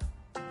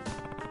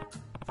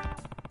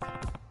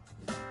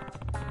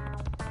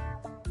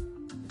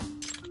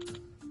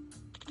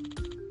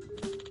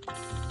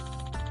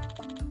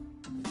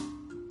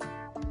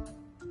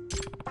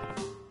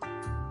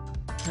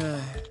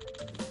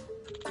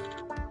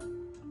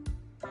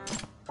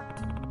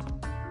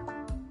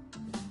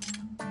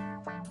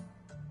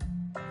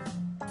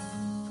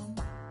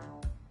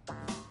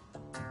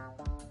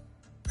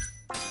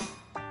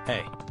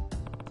 Hey.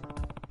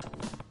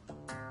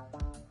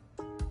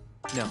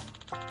 No.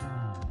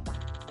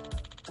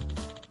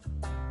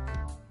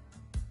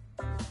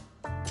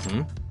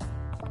 Hmm?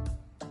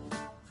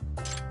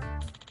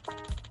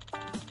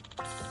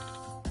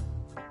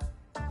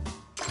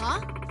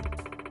 Huh?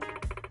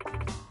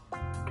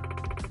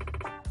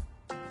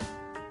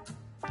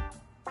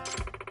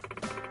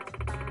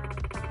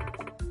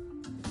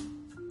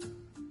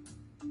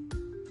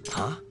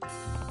 Huh?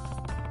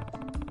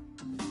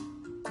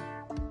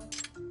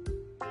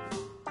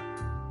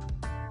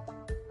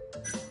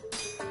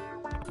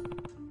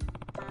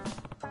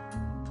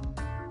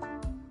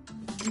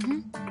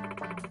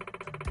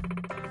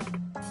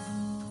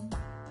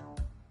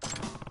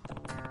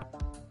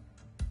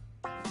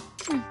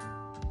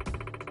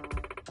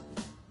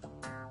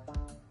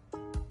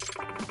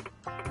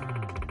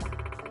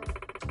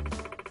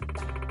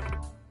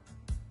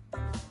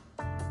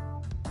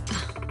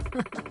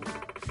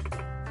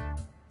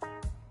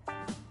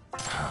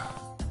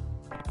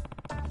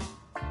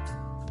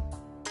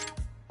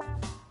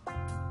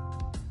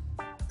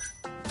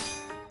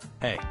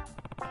 Hey.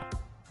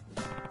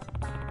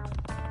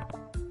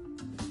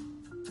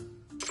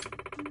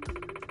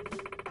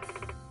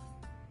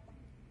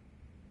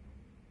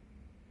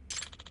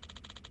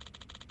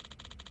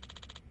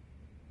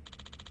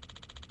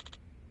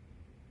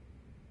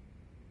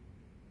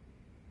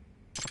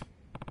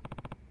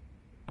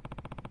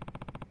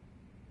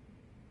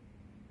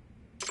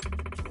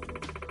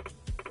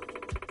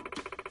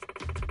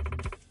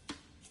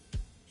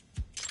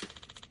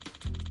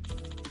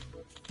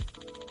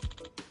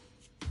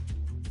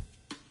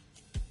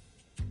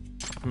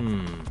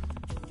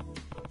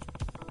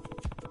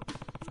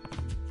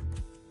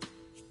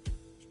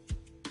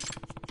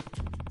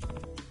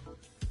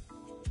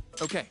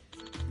 Okay.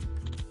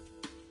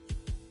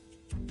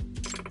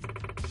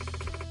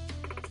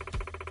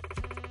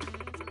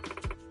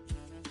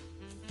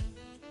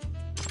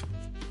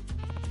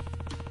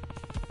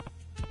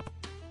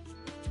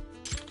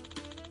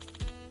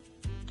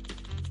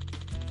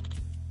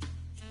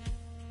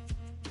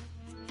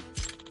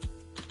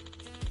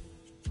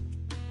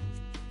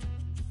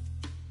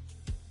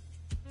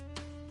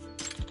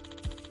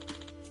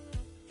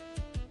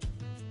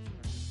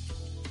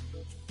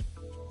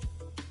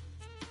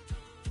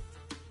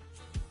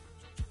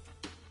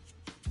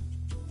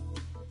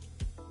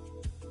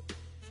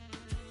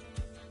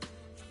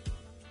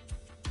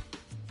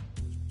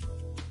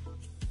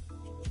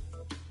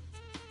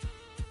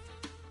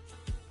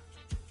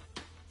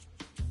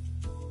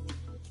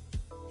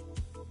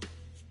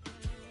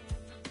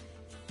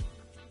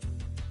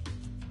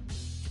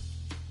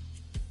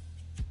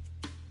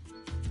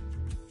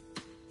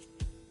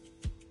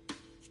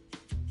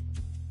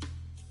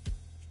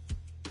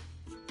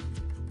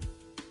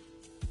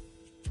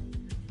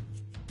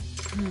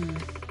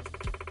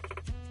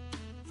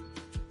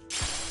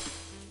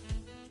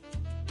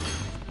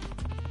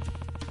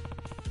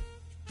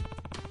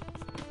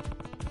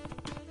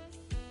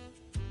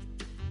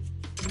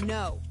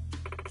 No.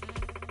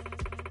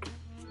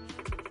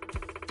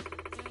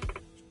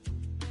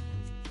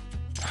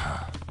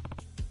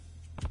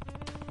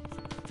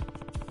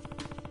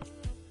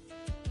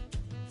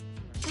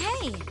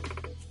 Hey.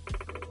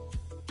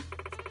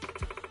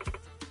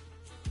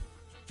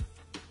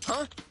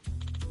 Huh?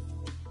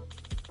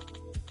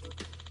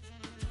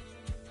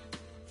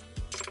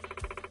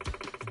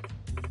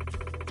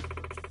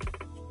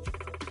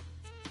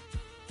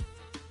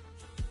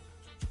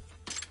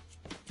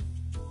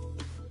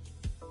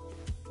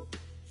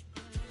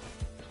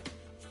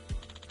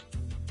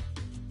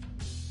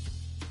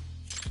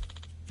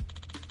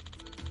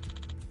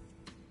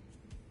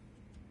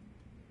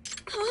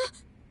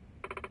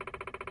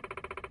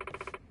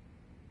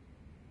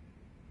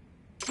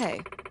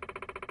 Hey.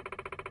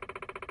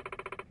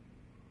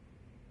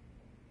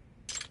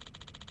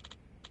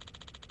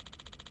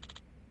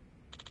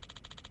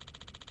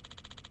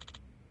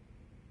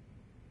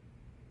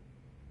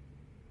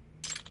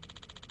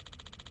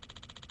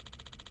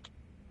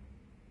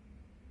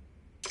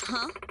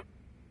 Huh?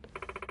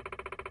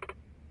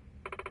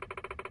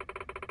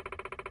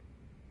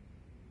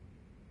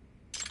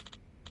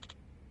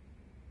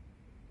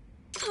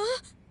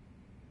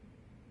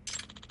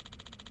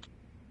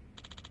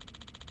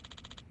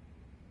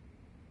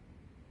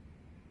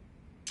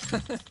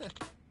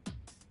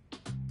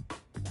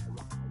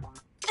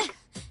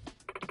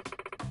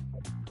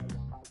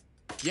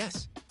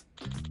 Yes.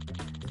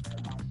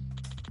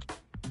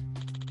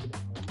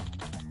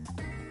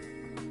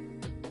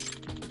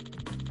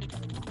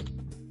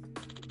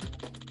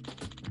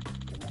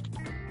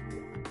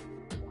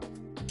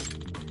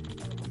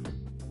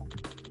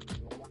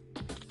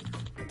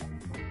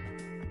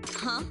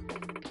 Huh?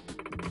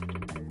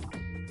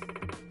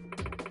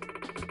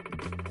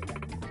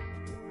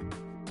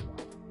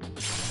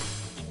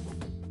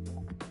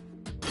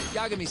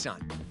 Yagami-san.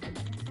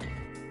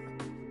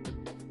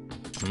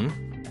 Hmm?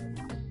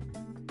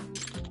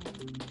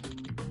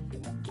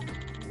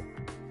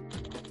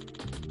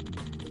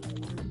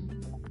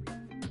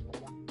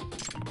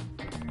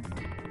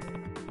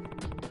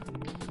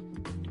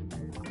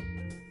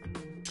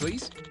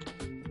 Please?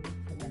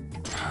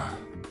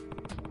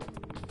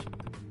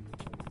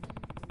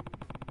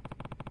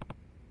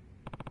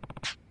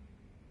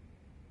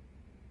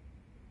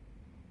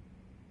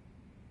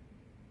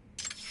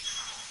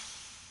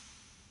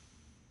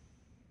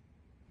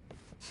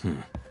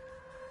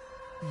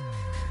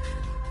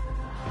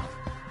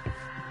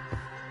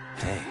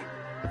 Hey.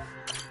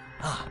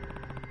 Ah.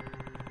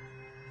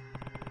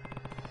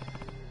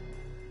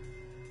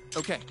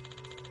 Okay.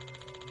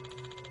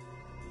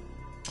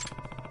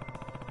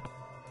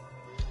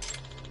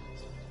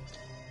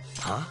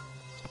 Huh?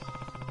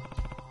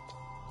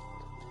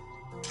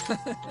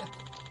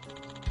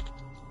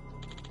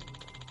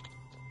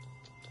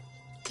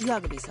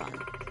 Yagami-san.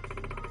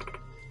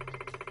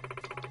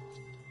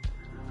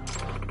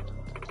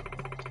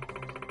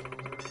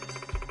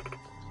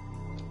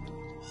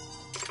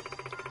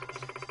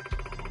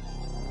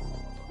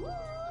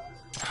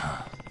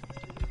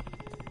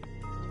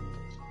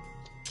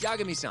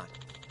 Yagami-san.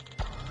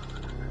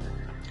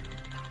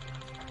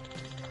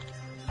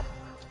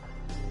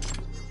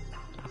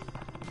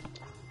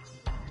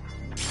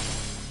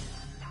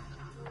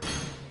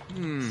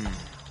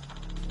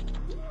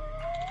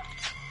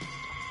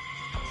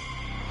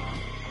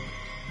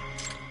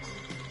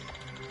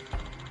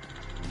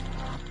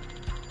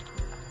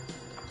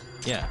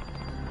 Yeah.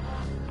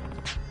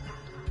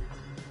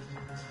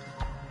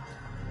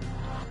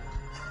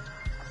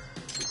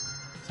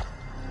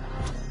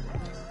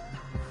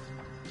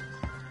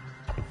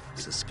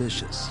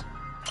 Suspicious.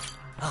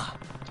 Ah.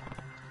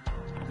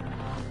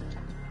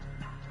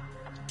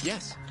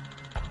 Yes.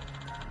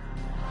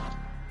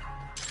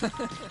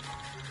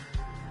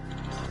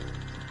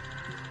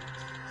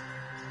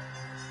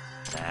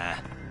 Nah.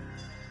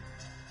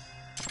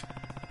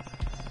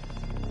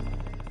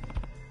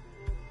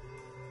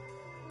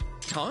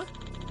 Huh?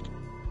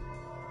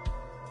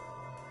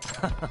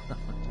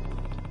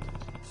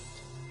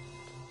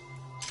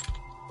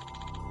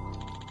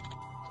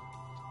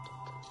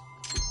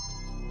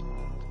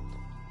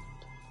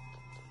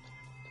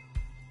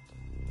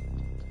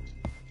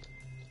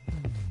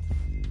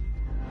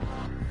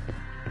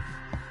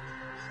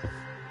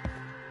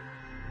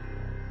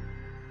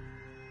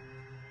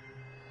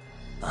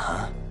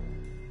 Uh-huh.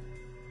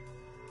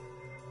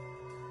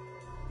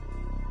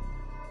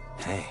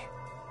 Hey.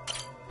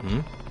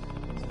 Hmm?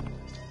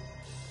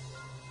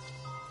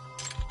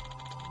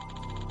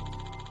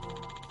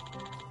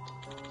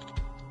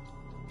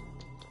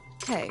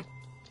 Hey.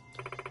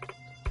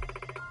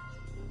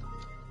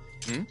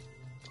 Hmm?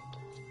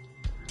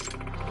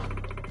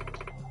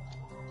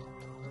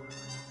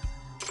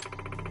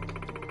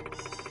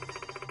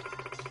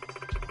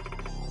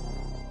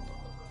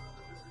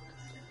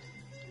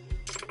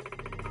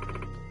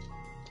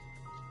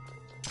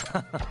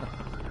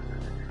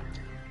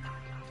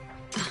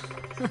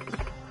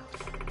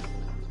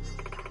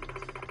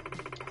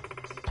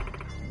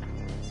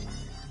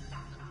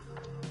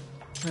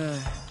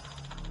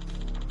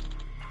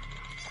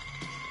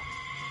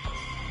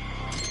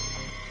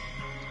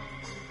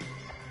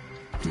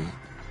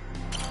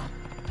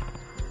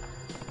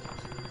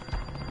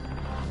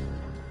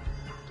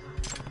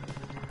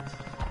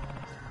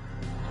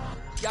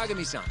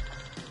 Yagami-san.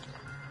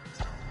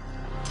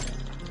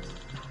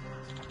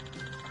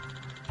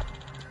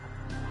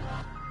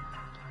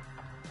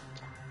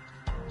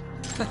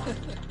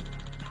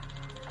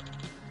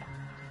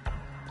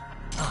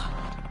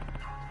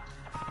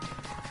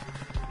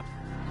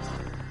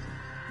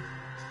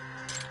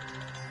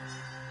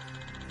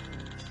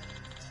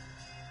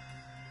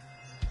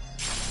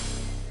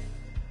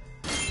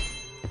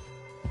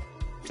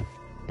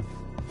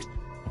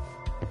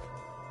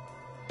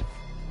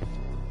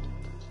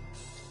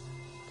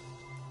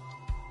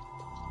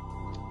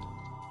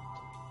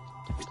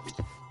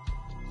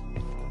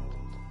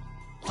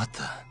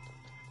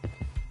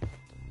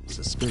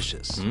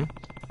 suspicious.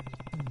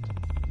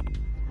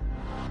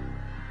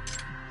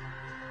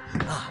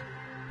 Ah.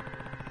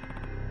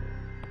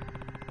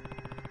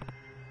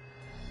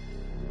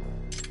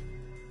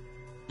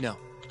 No.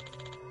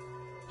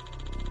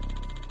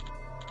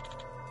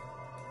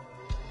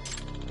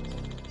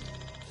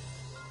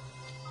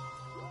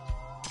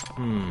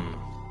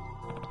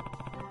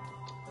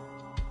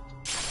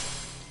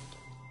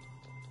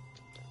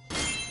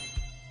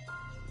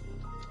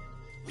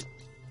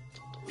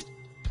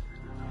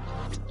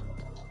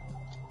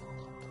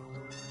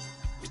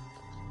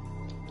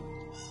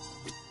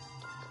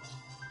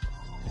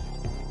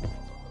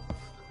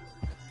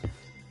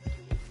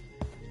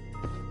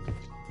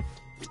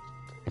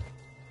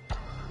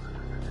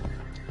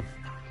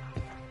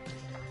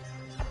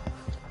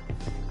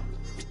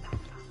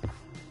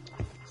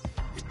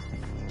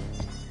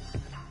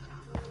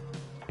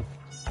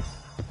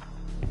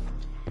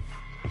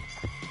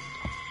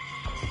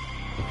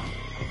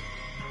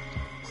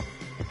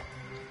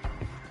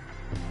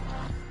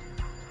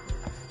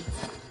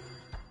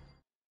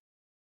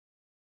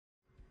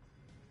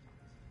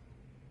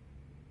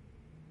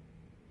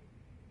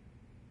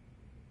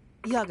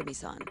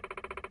 Yagami-san.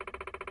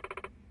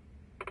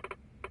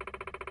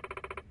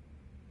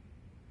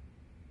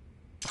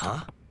 Huh?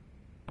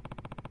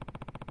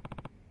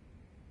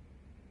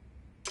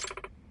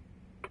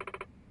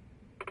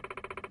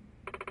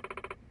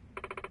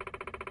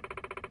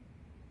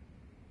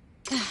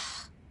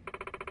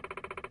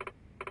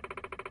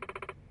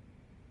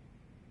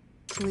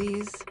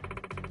 Please.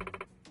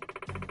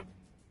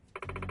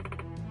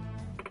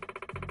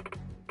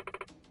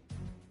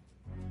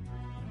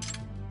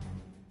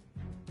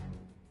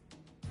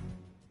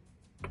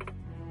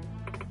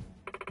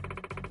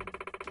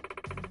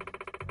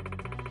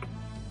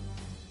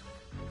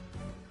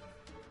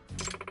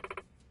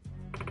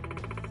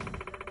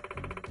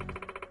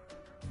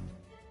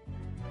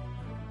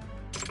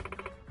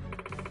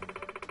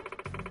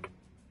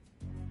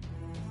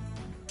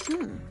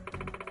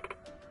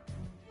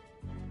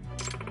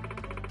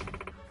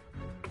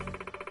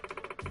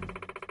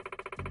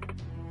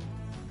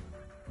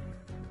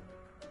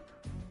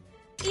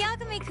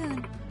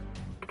 Yagami-kun.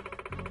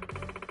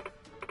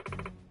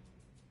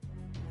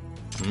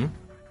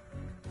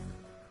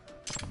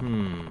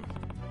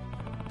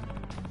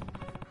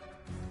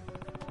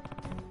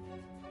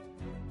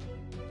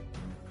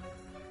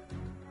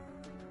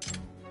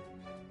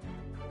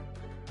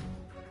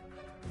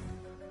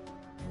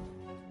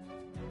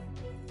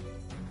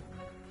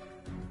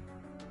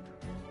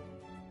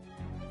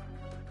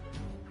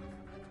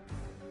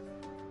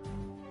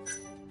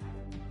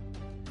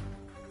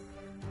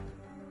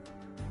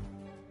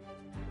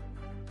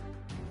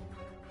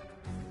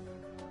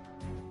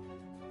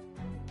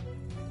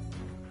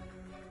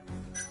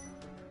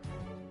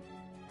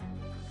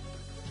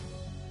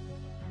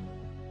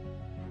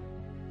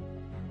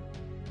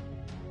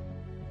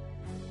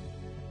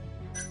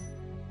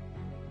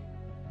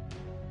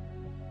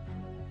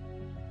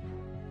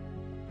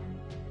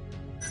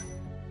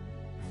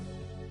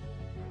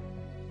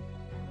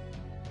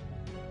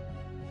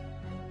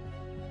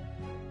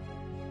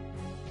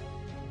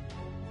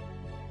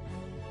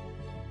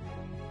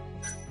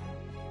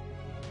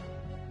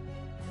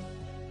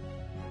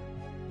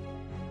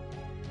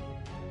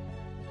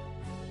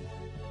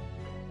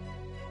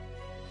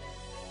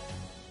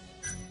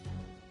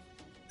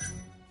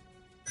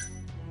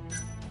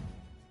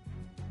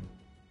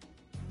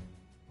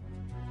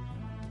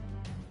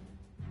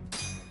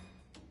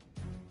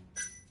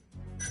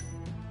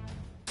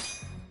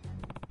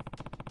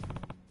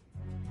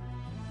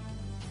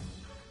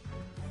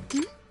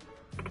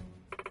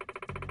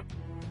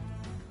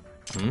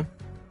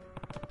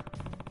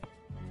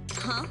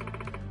 Huh?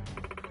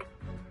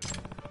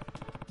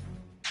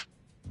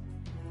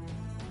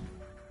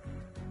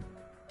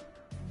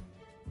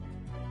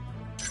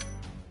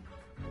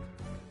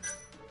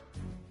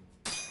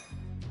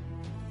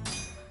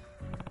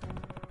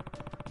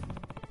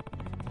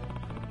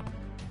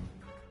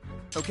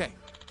 Okay.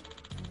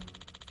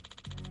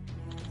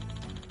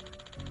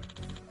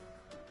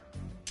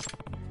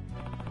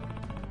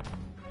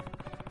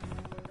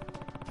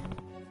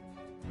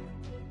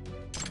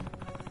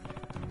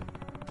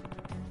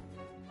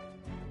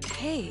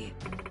 Hey.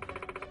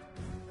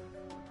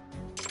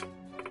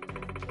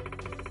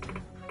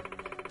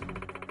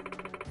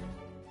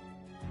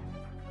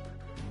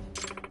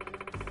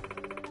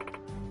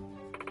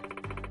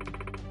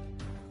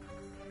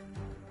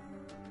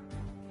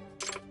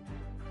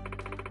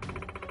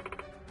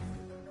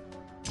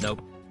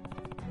 Nope.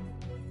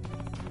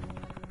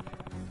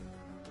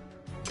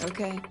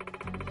 Okay.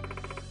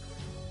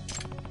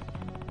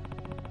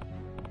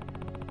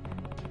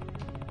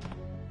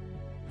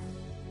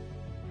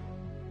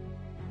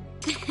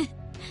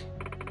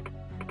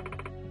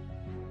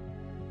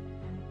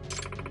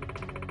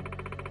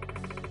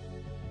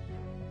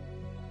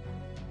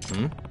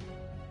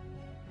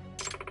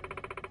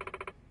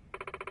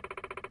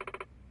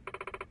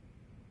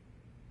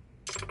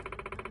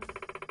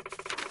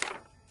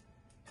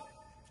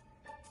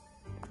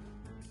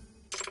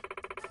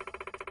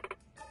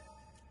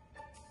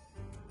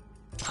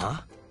 Huh?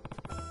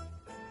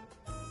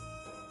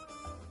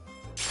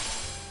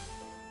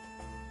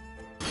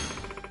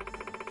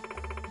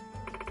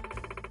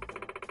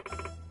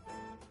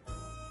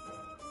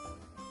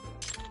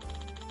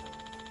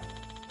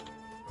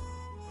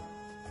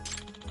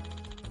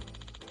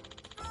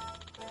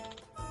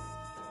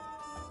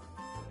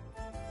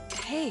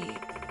 Hey.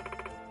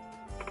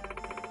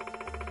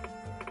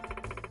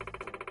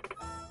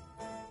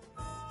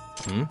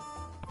 Hmm?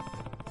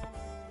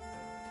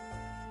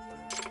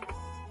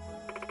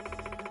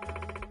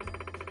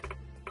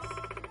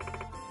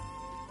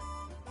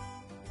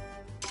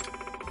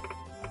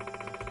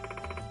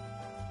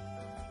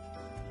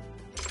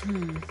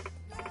 Hmm.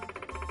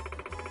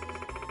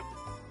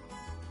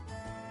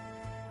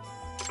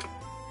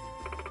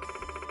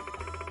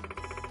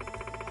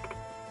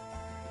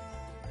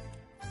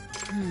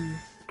 Hmm.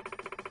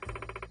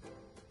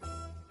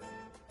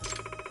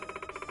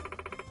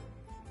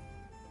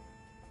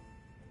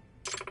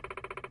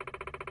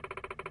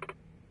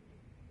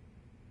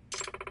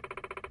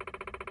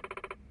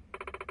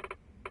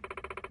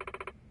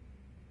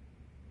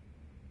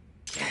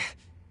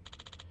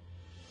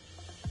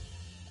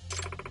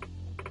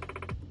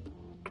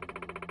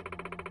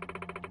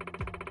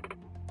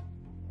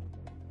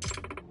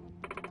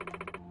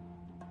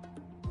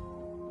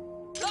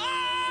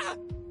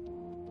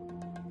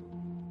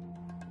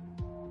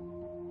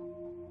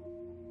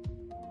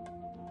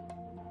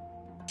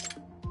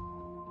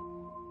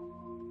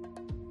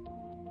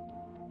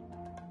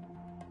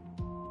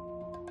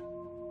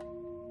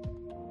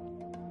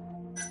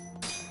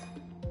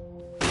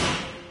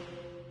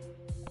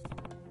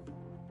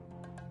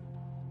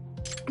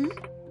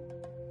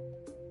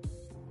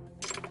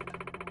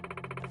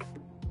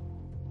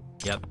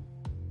 Yep.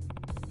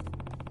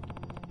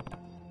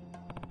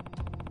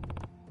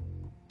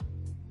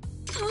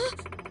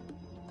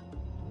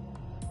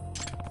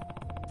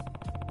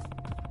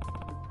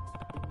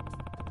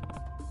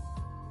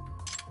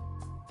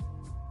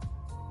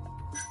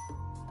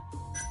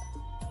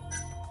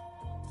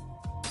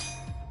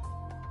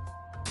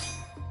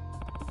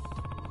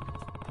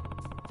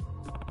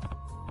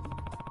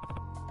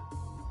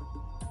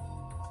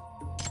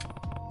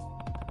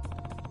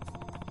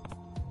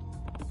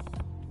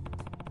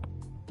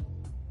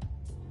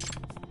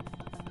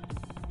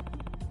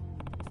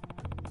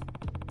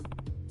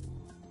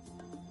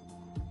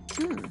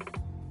 Hmm.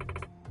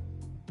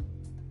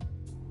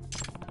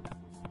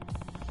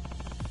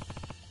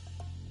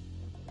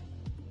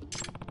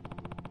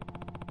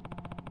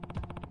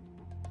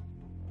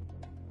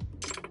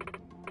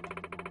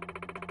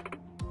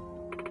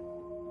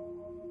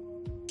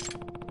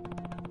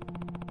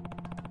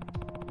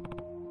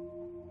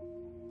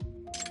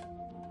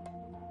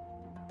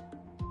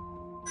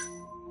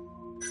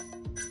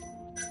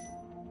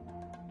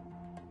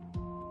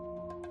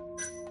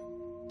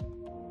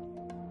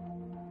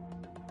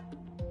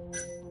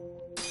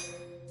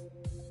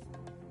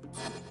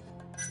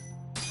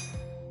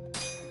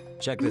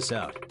 Check this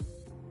out.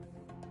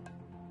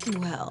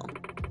 Well.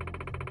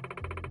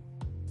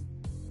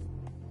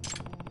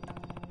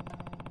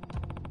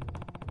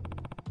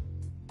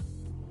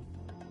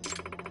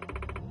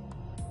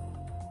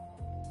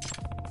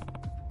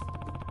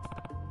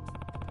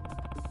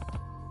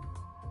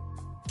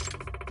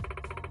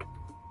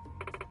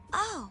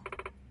 Oh.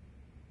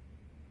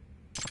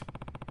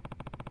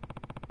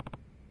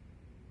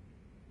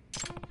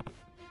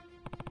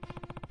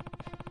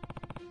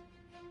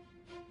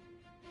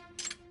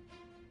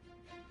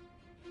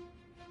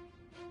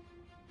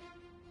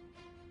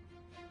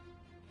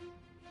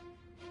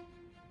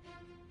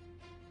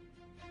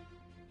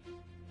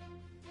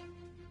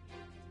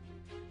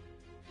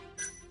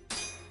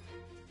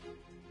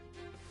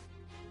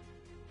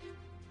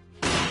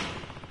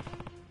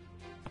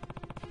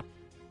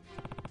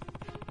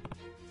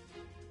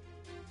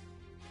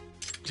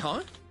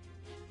 Huh?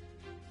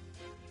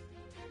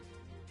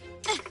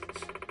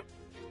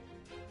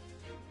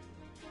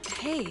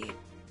 Hey.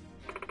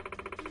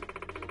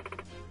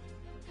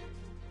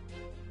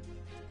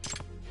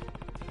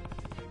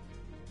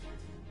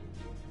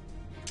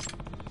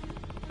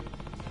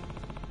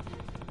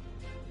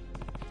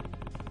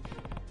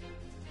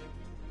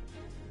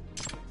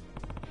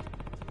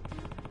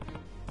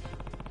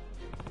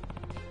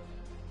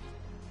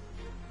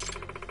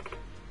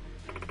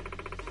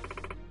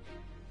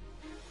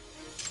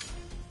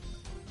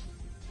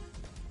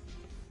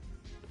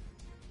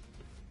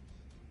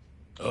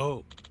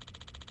 Oh.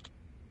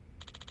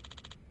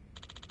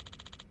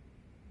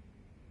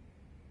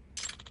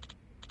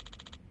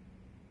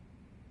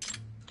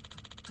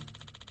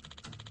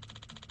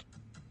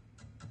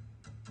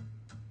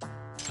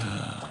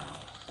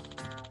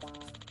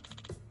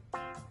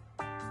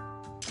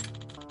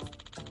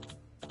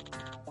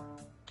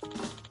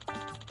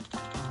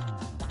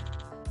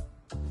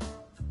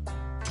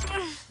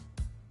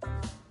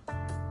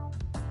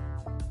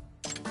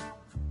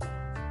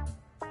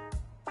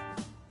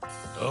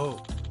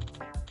 Oh.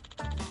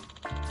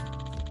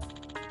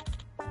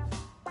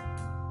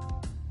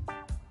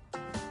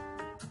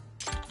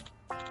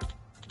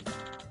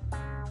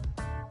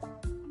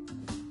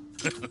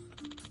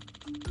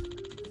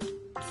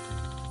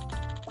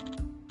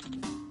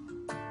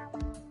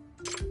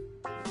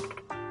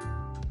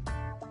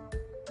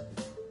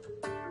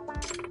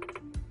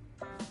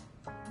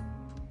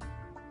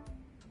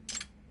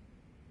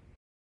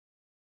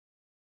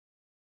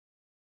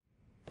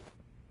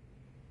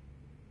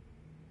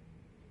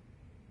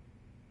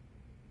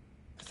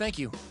 Thank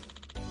you.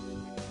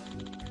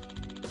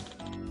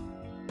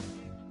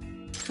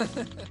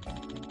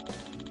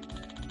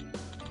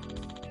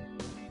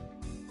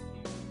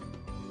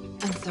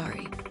 I'm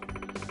sorry.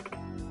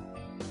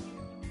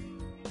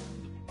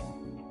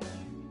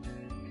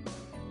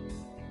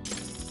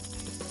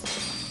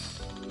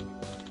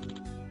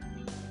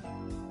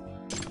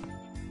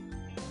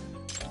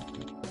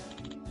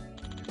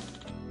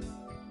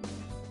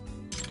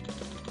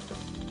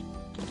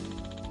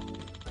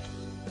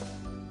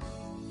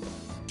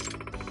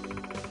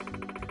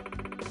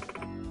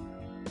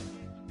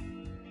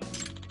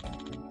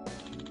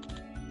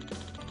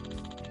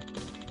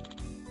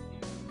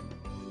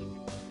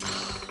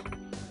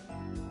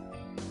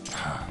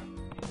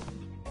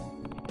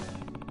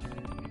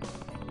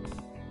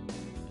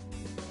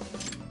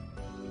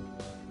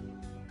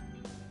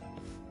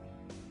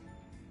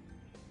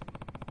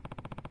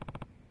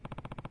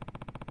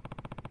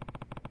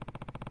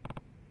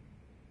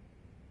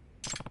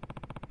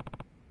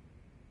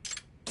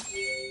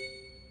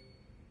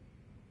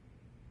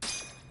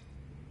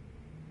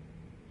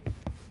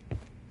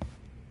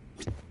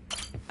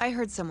 I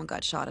heard someone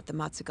got shot at the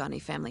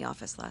Matsugani family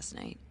office last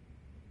night.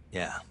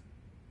 Yeah.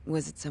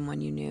 Was it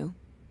someone you knew?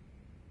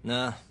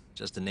 Nah,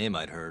 just a name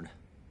I'd heard.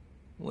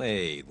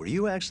 Wait, were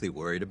you actually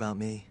worried about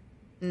me?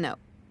 No,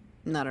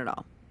 not at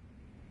all.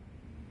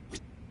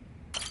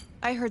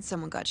 I heard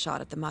someone got shot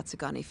at the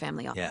Matsugani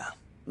family office. Yeah.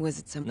 Was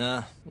it some...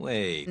 Nah,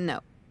 wait. No.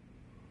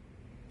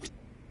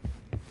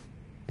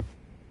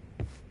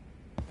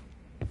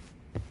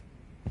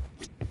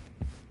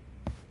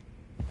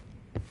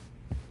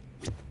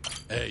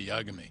 Hey,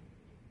 Yagami.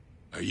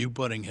 Are you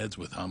butting heads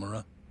with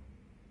Hamura?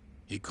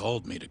 He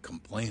called me to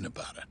complain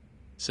about it.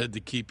 Said to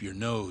keep your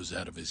nose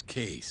out of his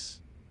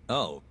case.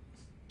 Oh,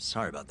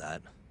 sorry about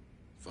that.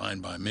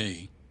 Fine by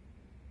me.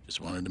 Just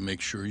wanted to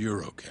make sure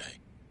you're okay.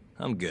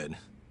 I'm good.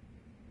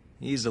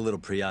 He's a little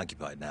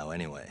preoccupied now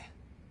anyway.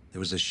 There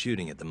was a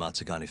shooting at the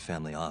Matsugani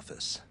family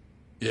office.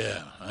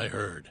 Yeah, I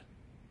heard.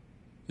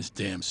 This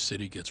damn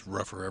city gets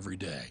rougher every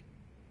day.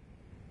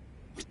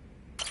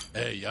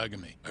 Hey,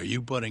 Yagami, are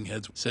you butting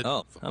heads with...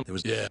 There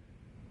was... Yeah.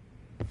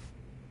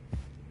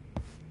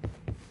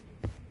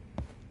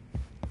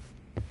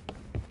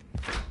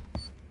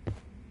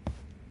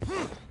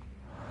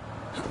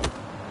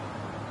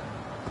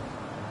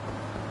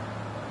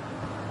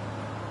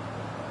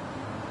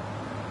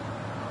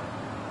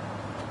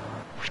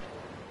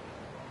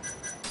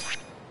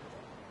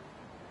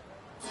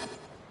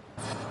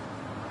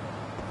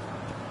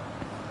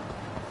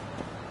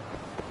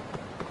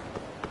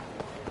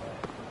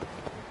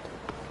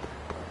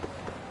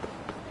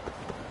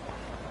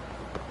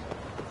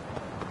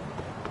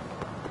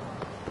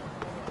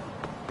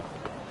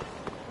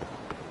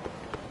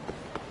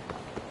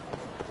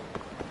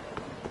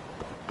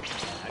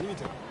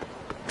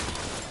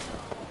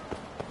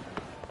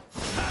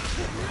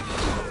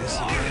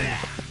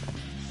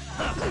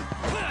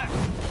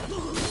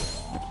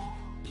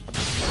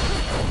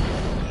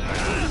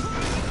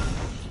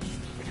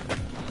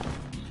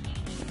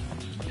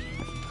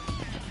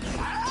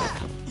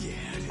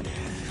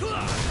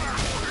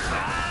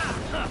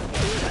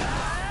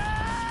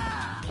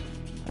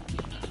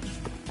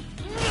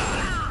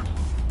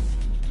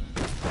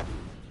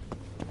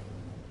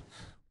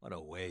 What a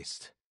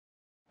waste.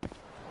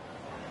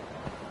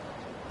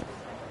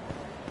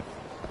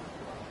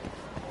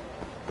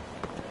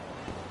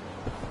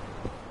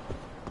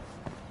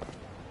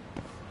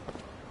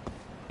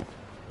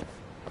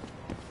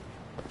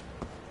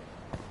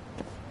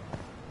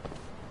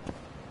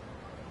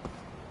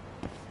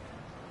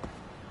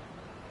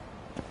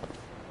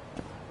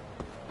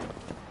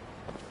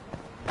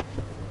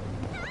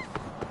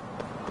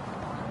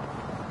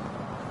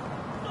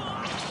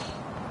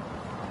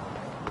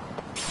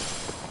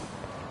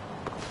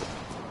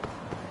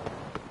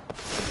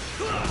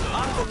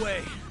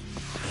 Way.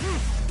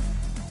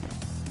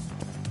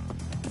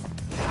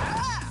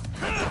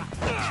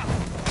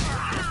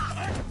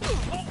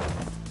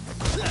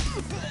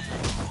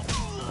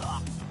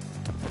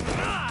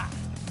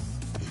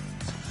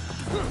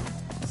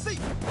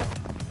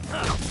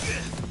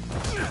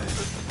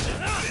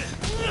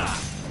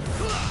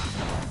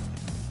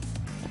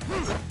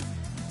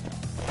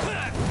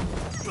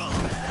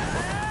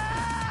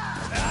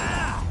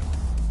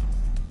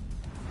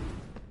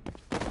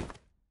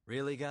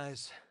 Really,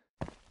 guys?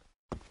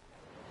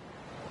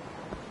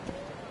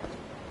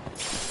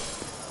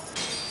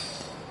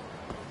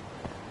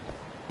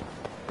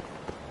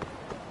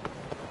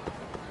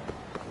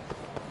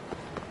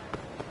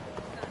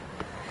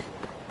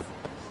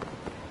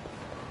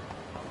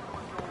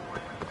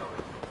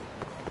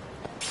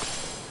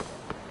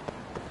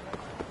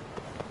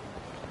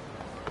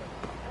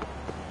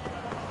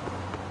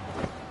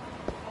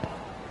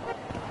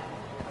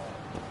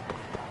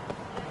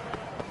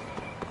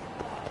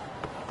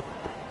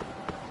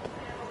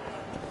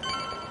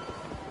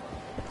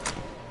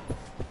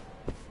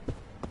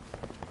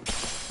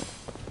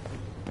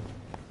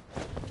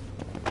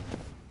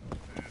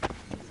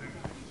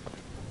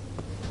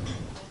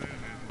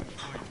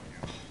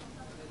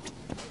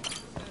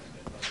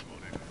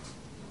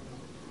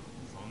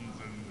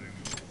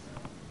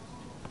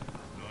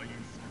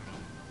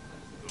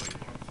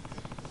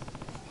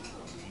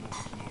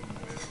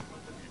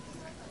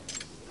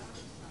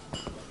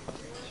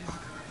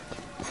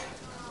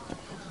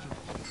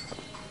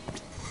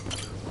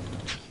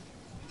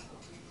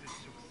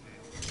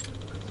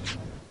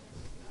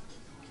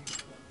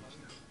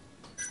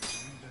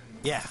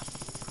 Yeah.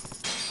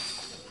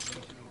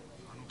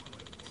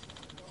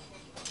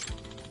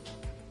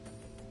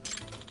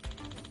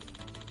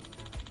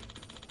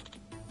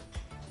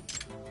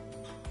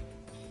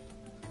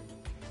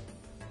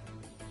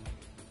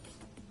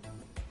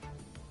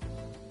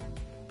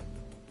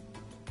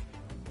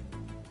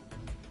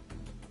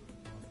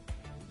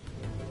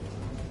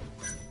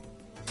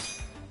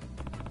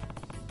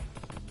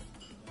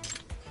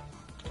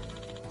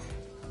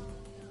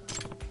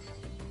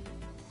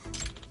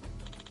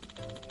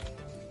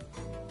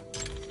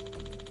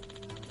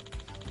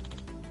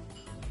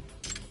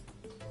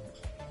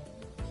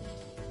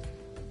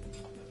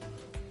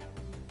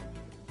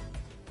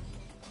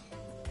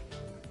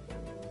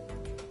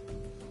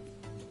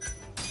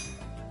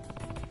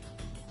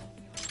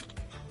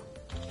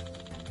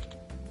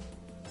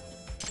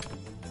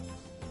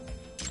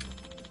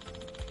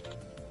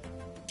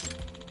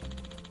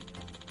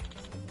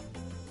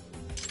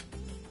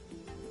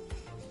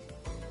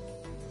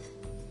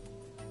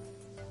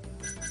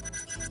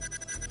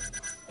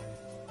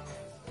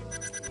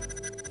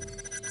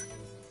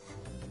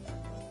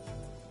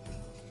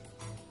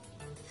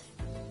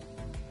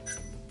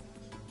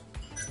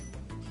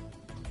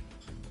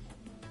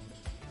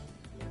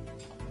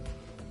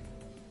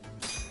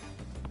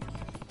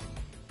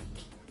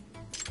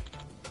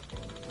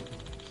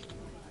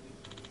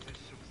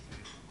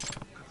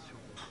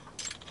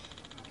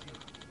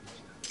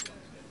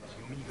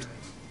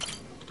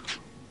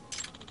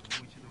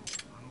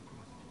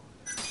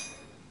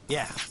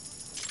 Yeah.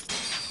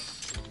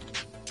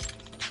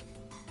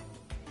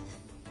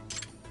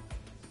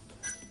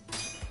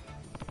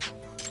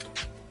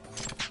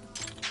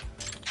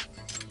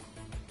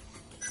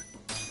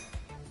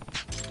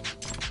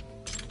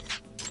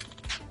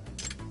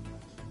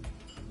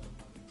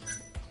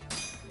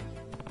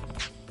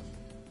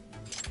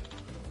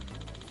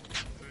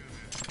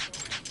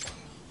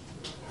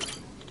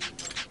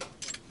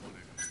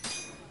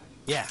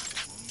 Yeah.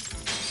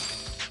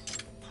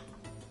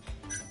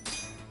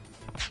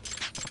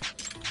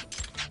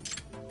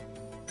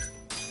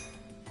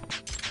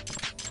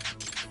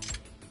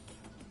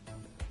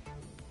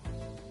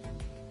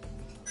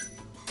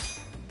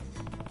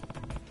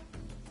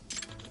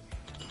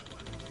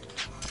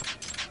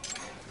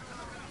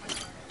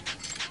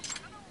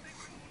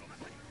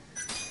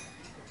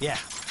 Yeah.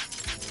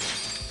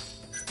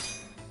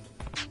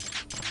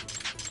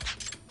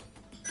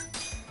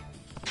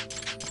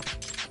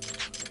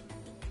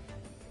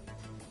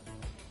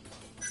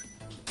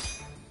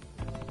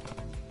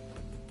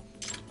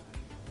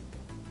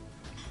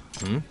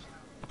 Hmm?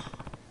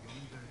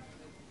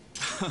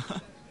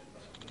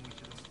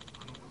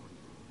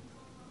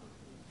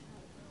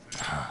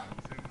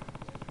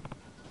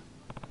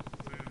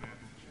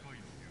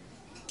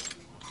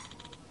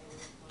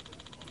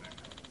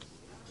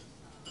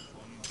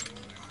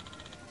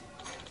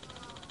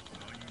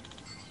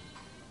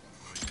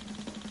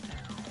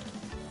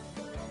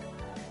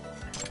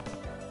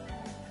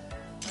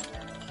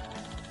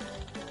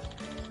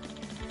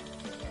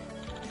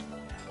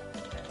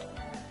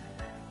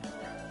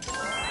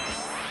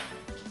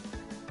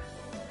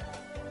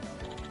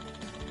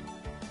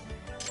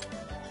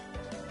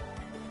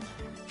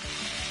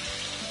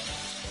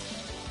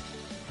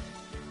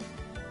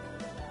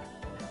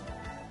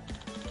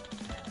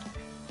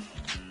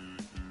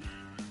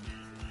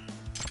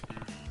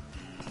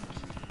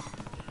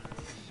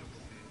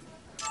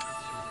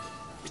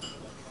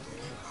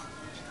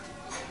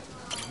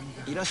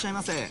いらっしゃい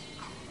ませ。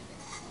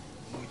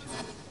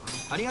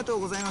ありがとう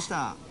ございまし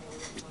た。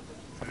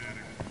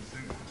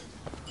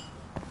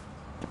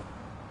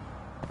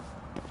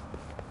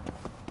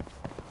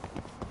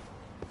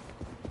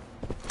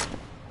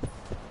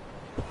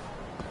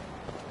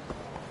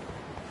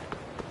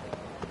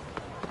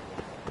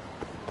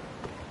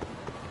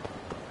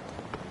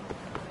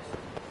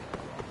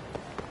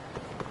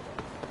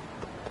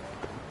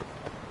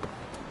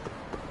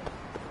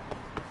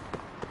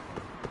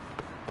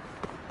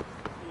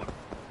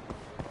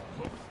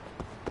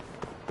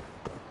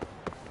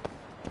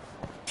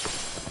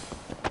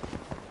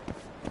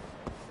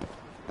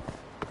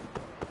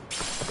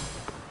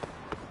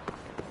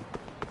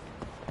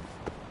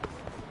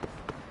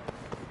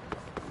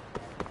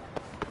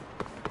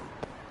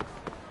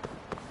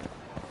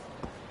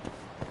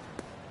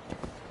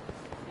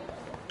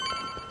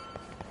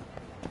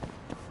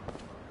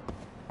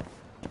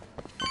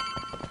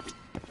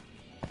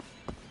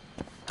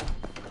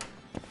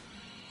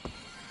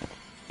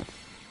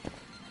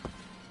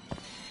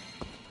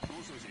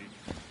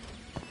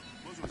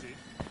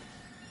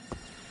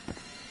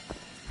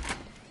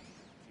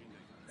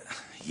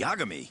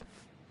Yagami?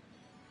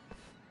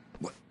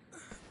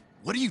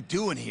 What are you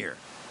doing here?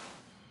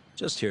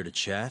 Just here to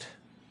chat.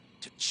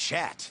 To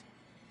chat?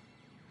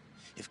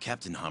 If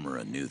Captain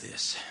Hamura knew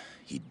this,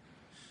 he'd...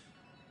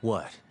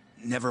 What?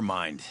 Never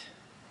mind.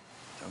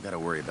 Don't gotta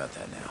worry about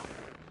that now.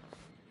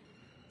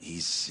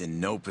 He's in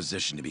no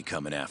position to be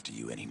coming after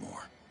you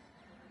anymore.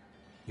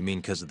 You mean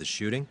because of the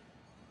shooting?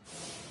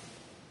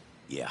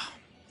 Yeah,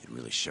 it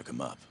really shook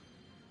him up.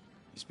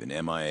 He's been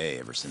MIA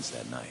ever since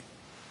that night.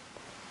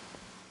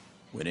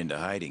 Went into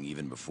hiding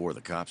even before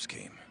the cops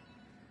came.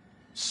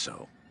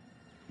 So,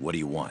 what do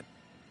you want?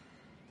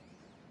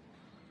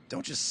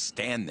 Don't just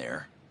stand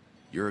there.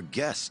 You're a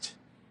guest.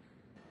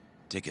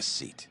 Take a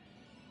seat.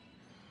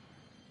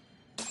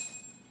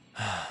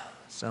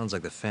 Sounds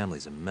like the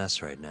family's a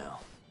mess right now.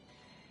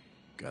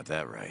 Got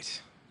that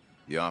right.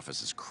 The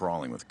office is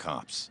crawling with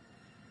cops.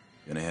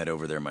 Gonna head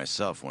over there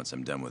myself once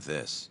I'm done with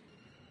this.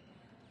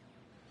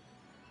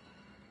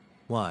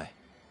 Why?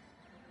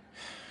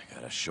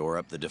 Gotta shore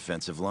up the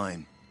defensive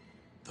line.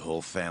 The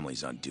whole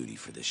family's on duty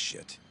for this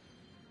shit.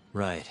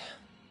 Right.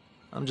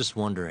 I'm just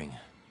wondering,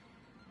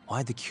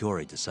 why'd the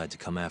Curie decide to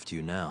come after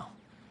you now?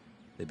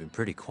 They've been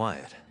pretty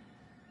quiet.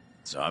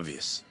 It's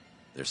obvious.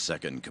 Their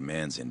second in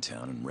command's in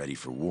town and ready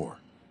for war.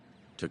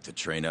 Took the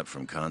train up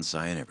from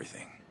Kansai and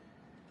everything.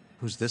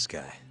 Who's this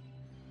guy?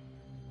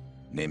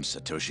 Name's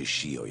Satoshi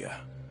Shioya.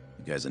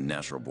 The guy's a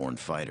natural-born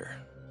fighter.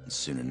 And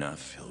soon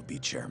enough, he'll be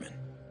chairman.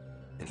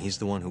 And he's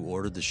the one who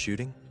ordered the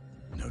shooting?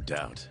 No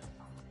doubt.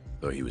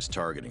 Though he was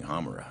targeting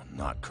Hamura,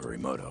 not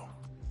Kurimoto.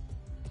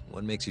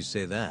 What makes you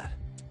say that?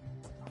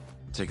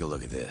 Take a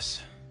look at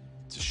this.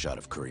 It's a shot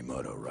of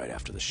Kurimoto right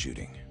after the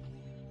shooting.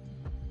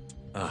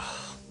 Ugh.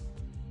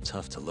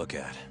 Tough to look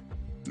at.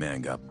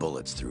 Man got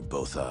bullets through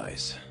both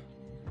eyes.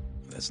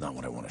 That's not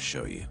what I want to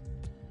show you.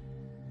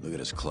 Look at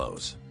his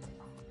clothes.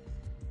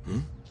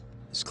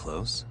 His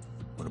clothes?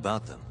 What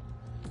about them?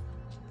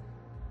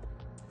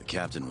 The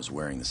captain was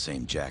wearing the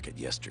same jacket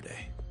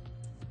yesterday.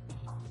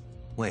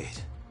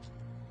 Wait.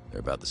 They're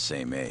about the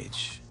same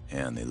age,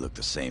 and they look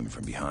the same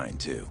from behind,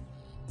 too.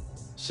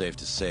 Safe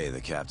to say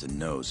the captain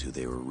knows who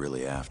they were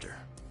really after.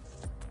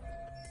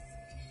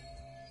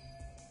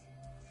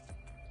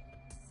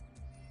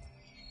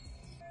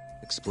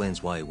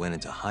 Explains why he went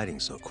into hiding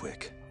so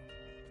quick.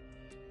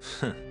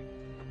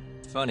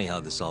 Funny how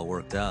this all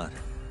worked out.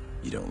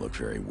 You don't look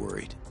very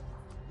worried.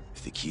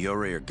 If the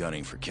Kiore are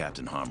gunning for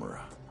Captain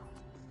Hamura,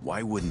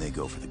 why wouldn't they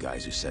go for the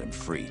guys who set him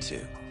free,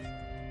 too?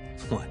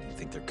 What, you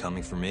think they're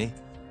coming for me?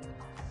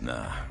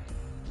 Nah.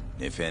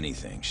 If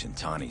anything,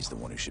 Shintani's the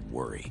one who should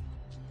worry.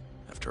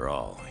 After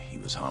all, he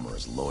was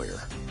Hamura's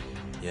lawyer.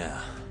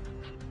 Yeah.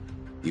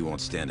 He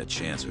won't stand a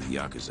chance with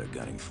Yakuza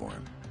gunning for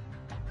him.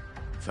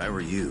 If I were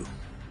you,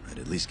 I'd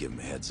at least give him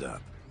a heads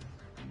up.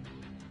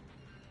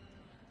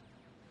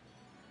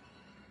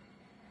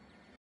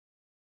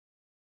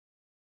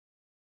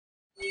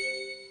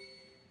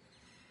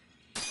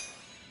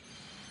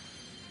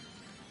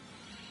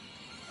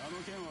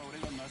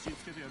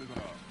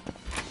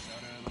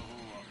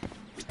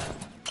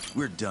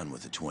 We're done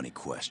with the 20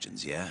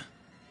 questions, yeah?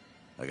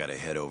 I gotta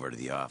head over to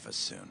the office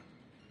soon.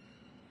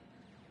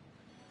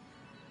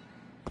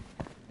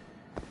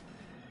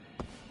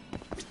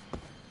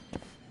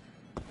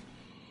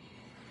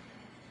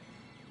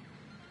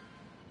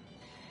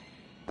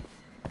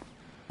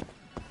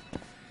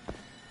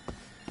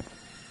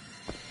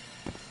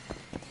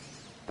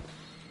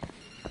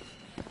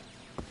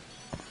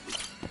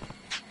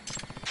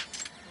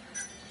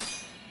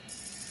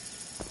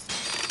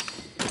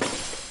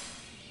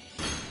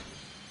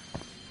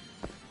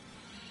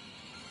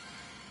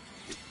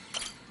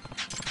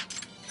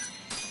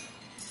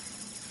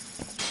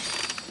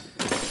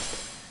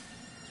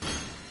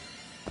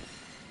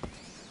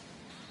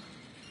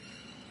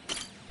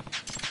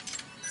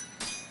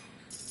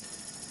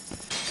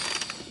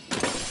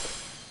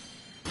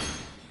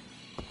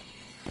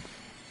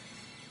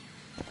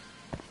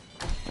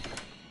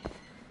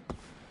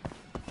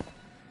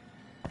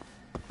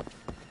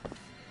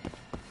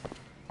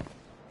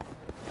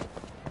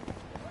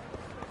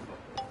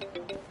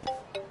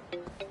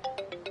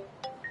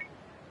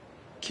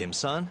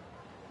 Kim-san?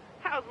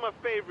 How's my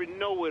favorite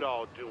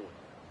know-it-all doing?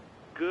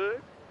 Good?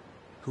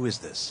 Who is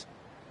this?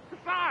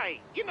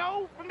 Sai, you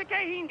know, from the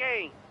Keihin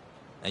gang.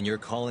 And you're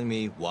calling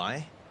me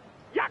why?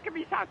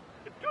 Yakumi-san,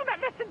 do not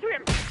listen to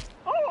him.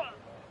 Oh,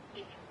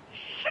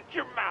 shut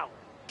your mouth.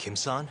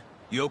 Kim-san?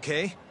 You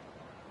okay?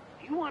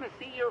 Do you want to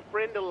see your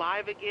friend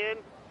alive again?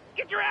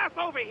 Get your ass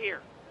over here.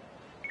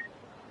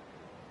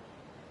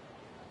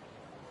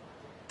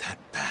 That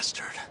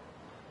bastard.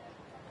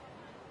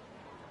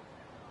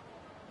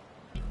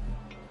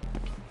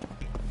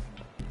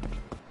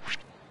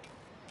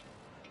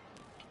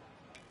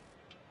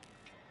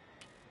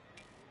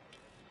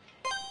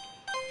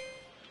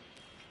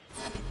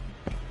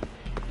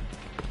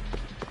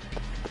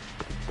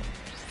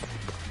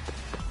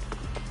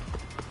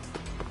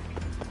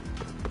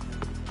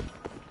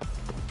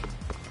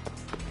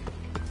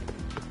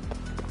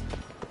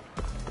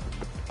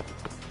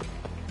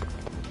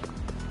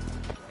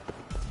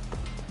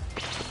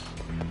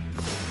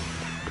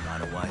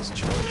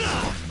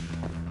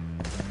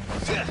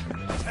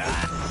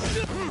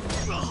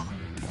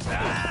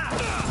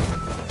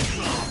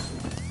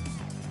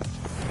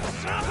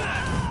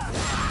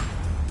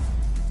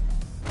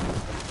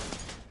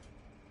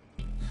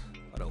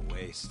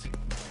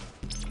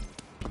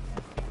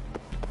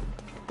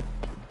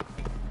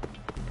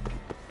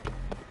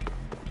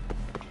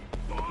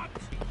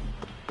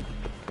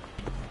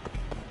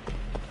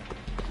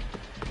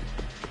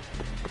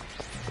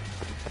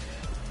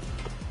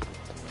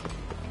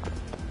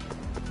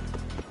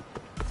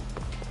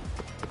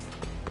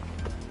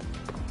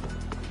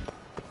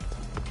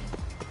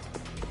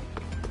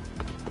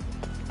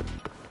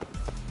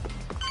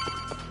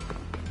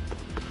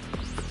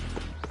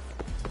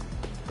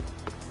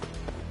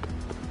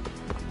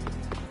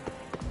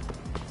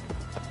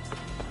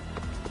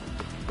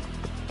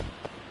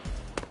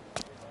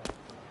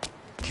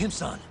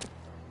 Kim-san.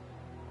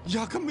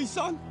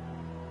 Yagami-san,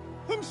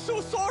 I'm so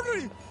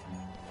sorry.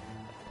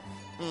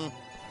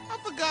 I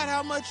forgot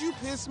how much you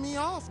piss me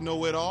off,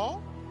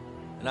 know-it-all.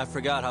 And I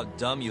forgot how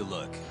dumb you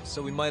look,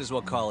 so we might as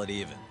well call it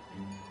even.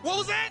 What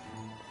was that?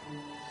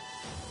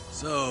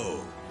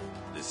 So,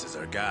 this is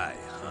our guy,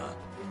 huh?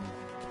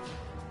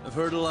 I've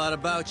heard a lot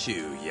about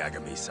you,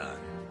 Yagami-san.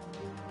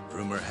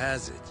 Rumor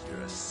has it you're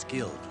a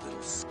skilled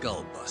little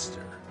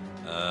skull-buster.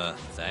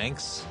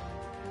 Thanks?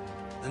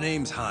 The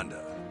name's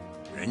Honda.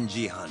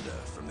 Renji Honda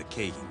from the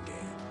Keihin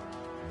gang.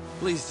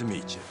 Pleased to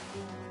meet you.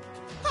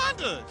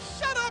 Honda,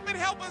 shut up and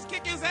help us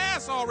kick his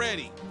ass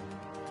already.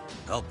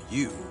 Help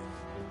you?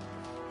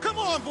 Come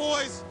on,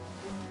 boys.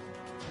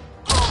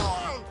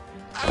 Oh!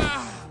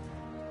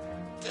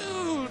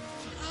 Dude,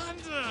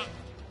 Honda,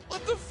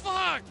 what the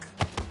fuck?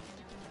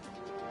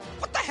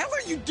 What the hell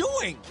are you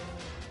doing?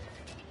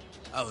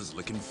 I was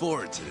looking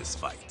forward to this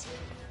fight.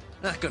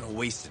 Not gonna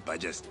waste it by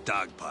just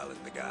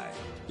dogpiling the guy.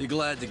 Be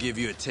glad to give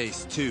you a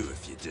taste too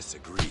if you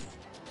disagree.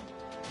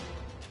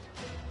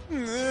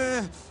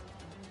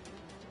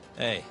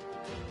 Hey,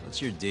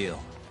 what's your deal?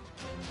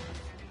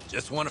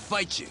 Just want to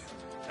fight you,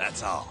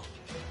 that's all.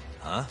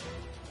 Huh?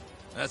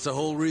 That's the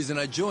whole reason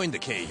I joined the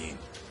Keihin.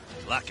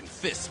 Locking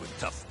fists with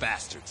tough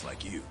bastards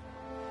like you.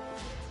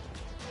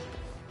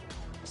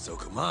 So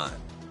come on,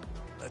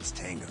 let's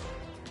tango.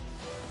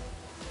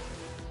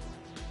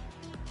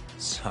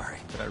 Sorry,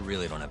 but I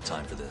really don't have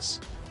time for this.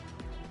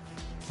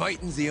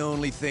 Fighting's the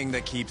only thing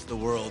that keeps the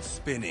world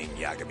spinning,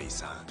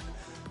 Yagami-san.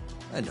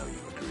 I know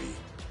you agree.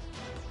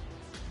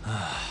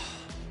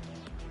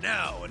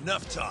 Now,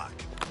 enough talk.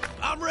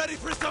 I'm ready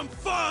for some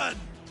fun!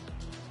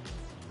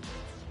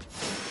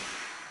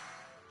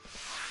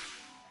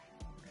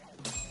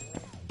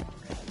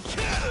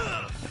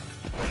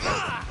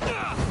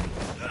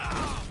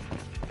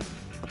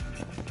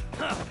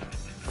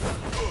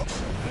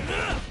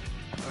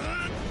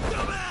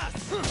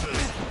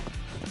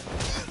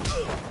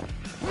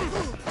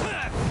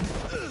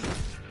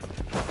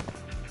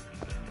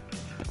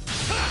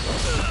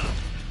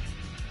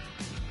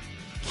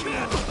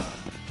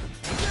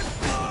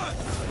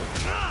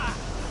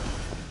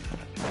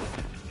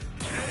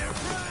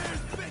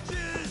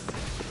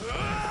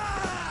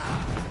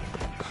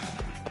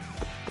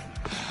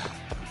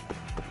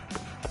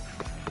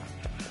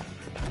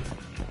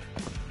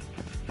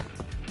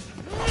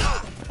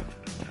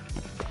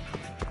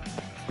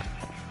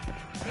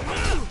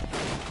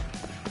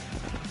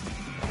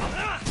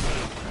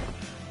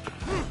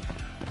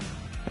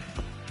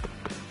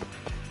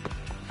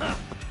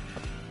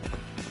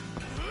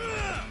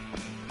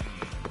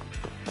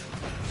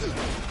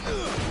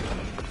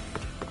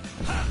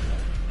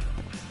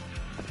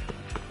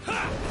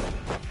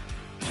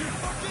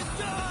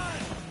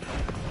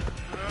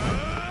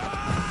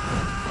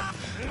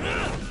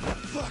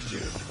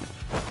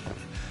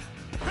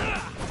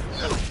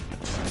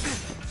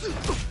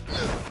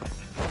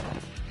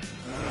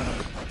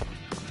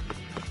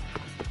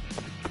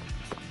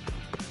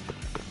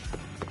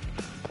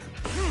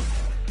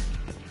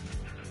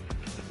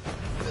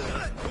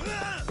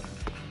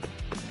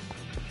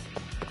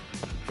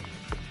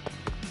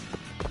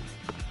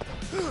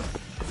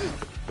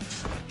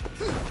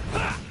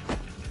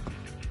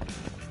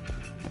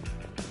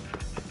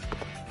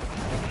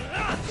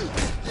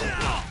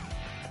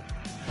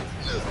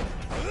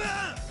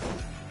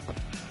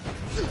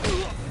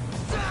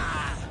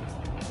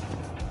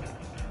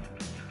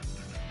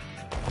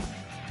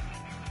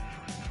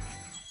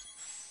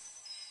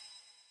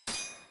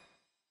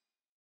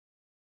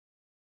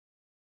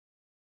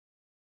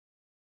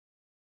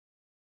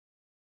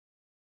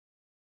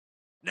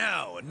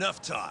 Now,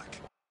 enough talk.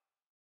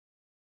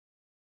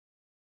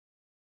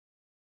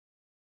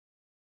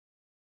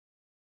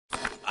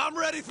 I'm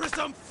ready for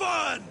some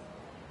fun!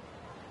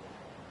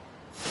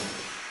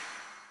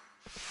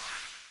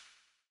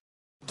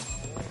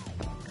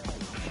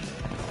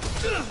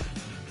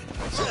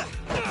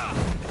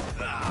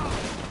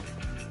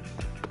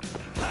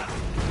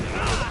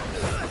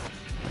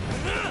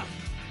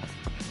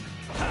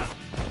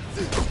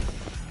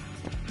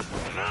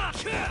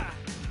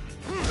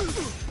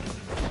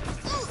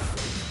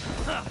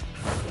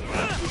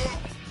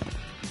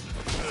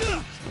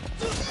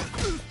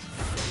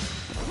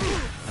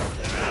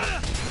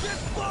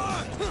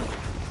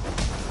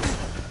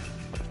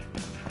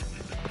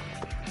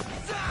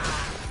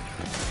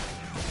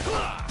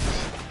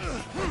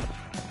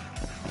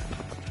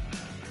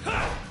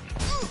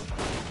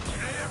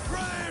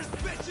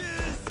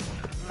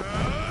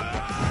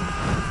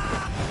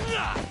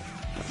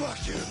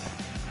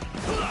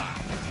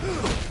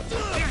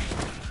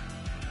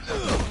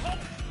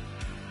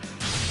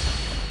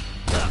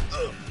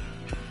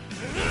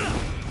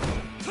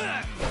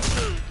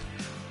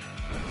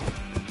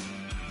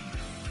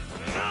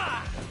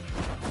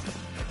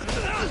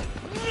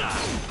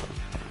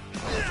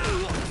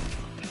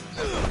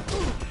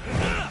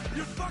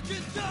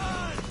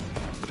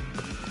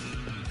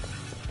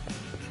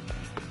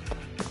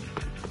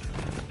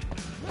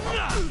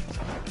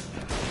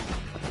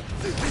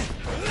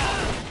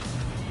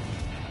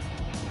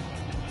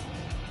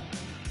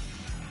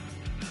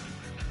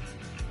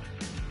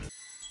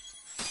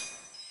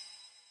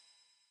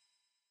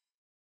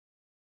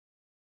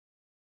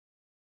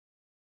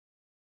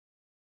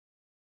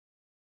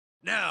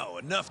 Now,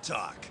 enough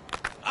talk.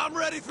 I'm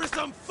ready for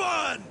some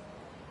fun!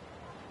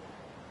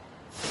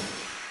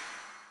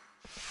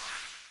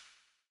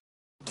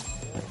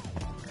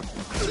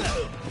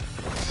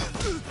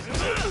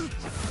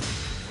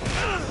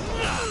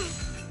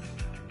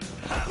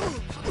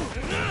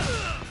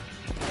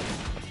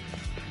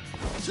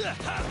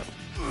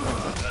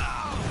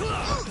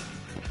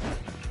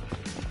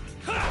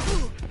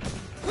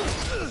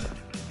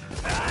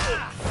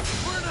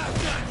 We're not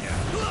done yet!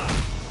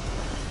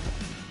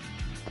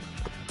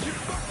 You're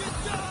fucking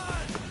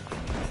done!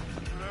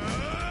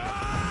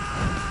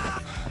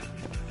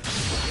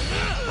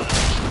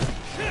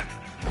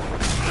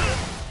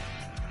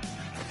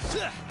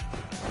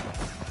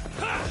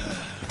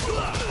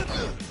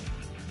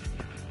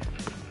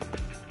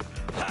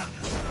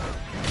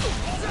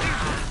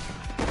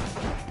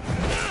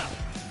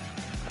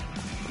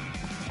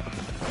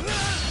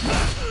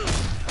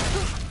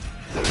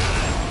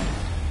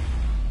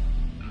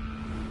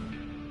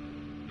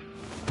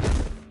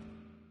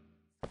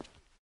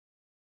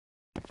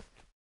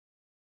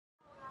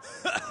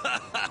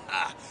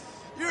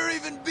 You're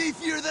even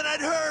beefier than I'd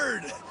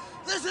heard!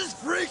 This is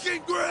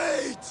freaking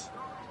great!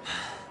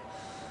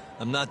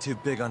 I'm not too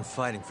big on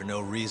fighting for no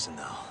reason,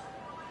 though.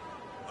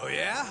 Oh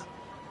yeah?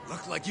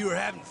 Looked like you were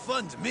having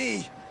fun to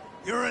me.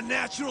 You're a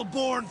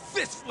natural-born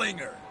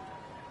fist-flinger.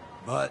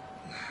 But...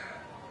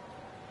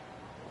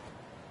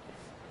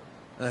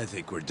 I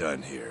think we're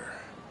done here.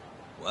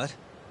 What?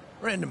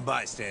 Random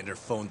bystander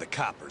phoned the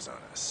coppers on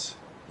us.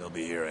 They'll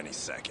be here any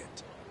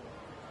second.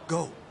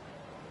 Go.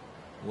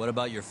 What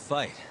about your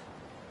fight?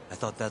 I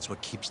thought that's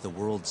what keeps the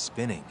world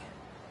spinning.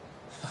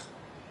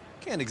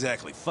 Can't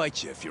exactly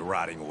fight you if you're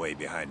rotting away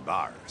behind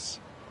bars.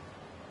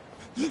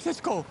 Let's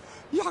go.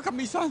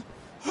 Yagami-san,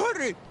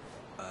 hurry.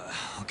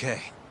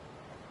 Okay.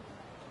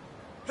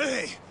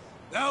 Hey,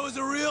 that was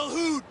a real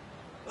hoot!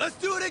 Let's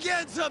do it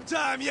again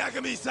sometime,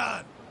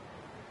 Yagami-san!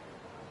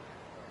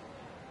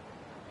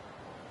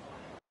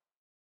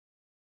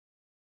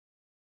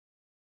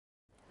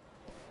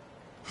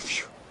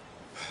 Phew.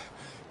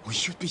 We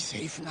should be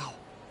safe now.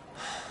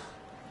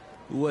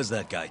 Who was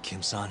that guy,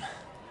 Kim-san?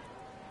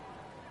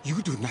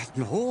 You do not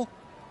know?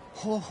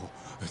 Oh,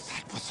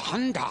 that was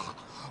Honda,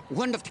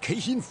 one of the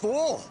Keihin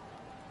 4.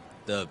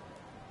 The...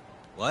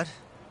 what?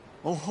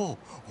 Oh,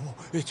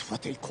 it's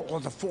what they call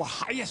the 4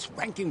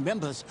 highest-ranking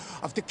members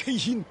of the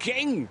Keihin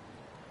gang.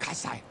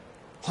 Kasai,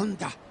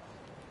 Honda,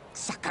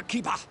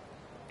 Sakakiba,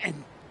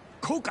 and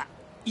Koga.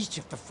 Each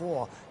of the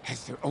 4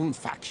 has their own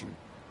faction,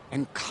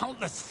 and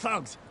countless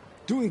thugs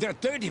doing their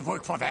dirty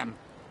work for them.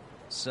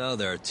 So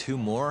there are 2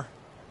 more?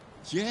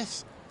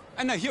 Yes,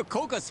 and I hear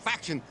Koga's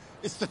faction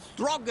is the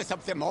strongest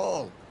of them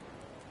all.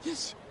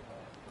 Yes,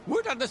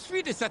 word on the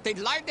street is that they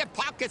line their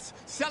pockets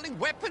selling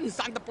weapons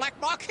on the black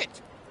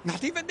market.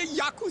 Not even the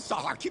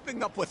Yakuza are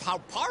keeping up with how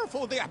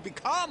powerful they have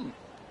become.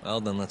 Well,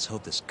 then let's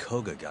hope this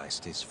Koga guy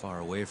stays far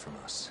away from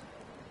us.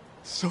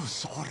 So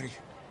sorry.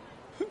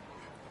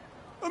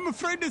 I'm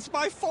afraid it's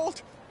my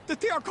fault that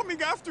they are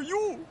coming after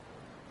you.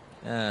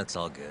 It's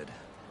all good.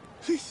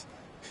 Please,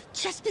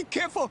 just be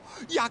careful,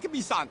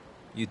 Yagami-san.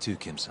 You too,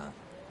 Kim-san.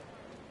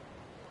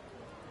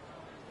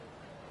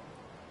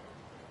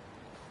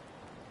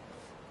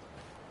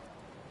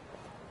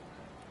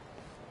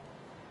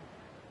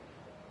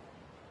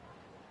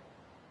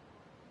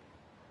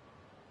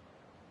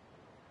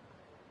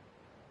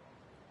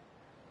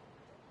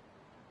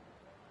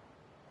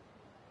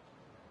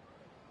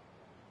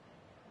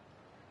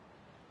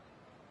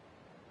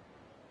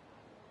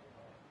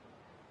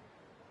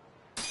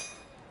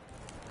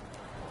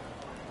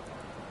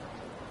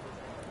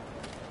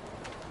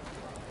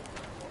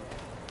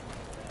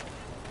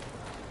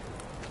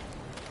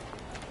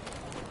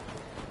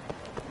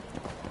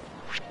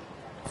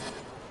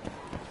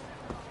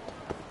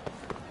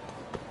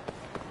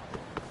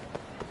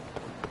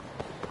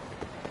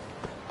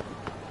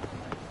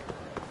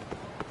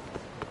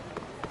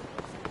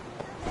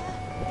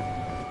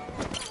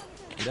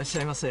いらっし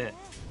ゃいませ。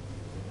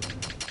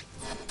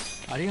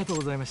ありがとう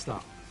ございまし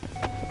た。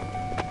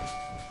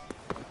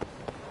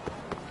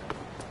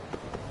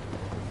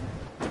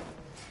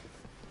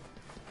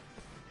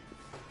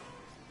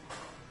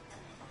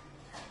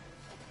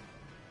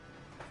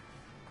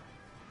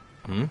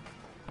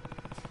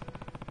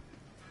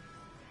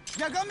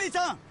ヤガンミー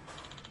さん。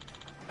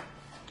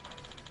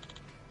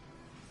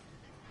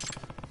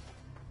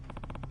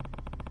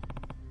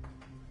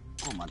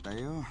困った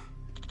よ。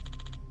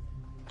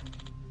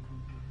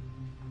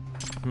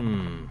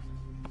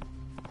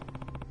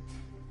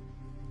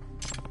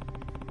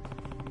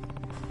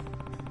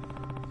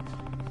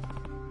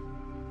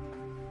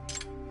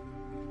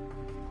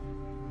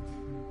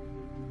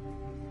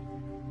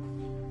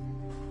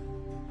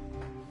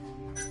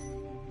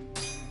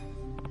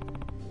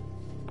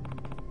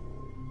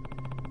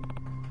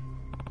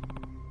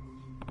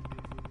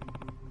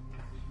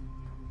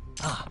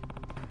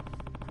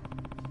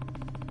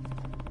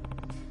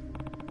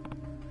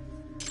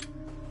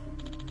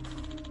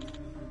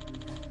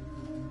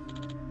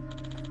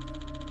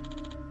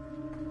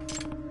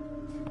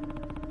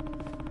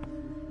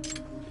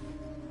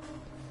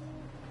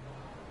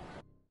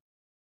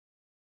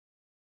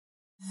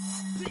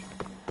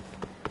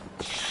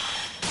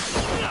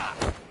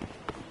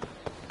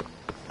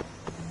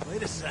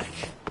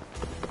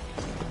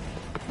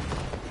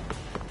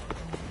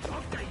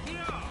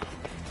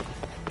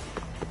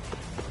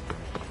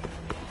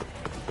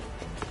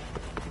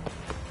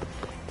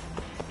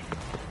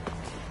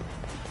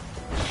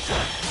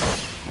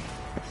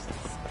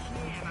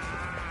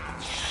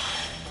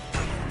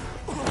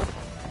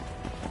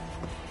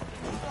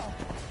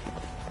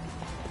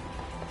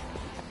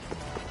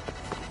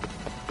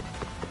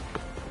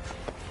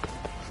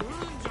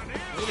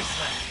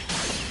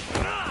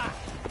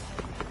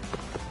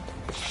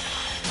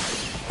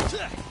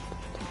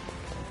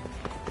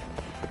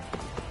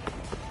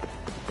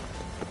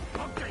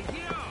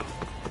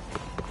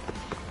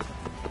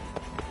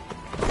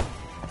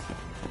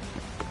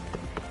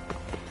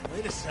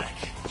a sec.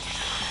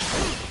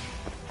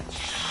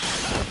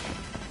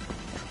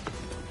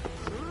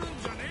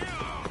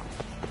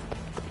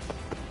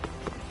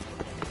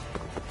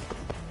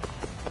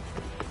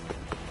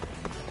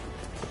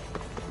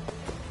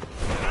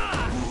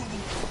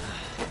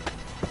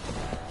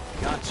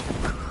 Gotcha.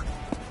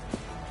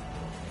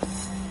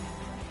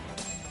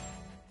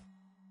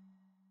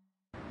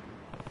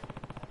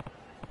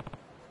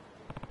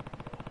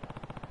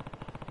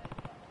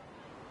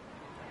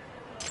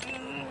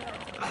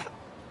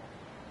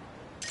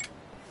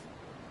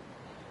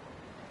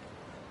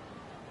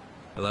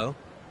 Hello?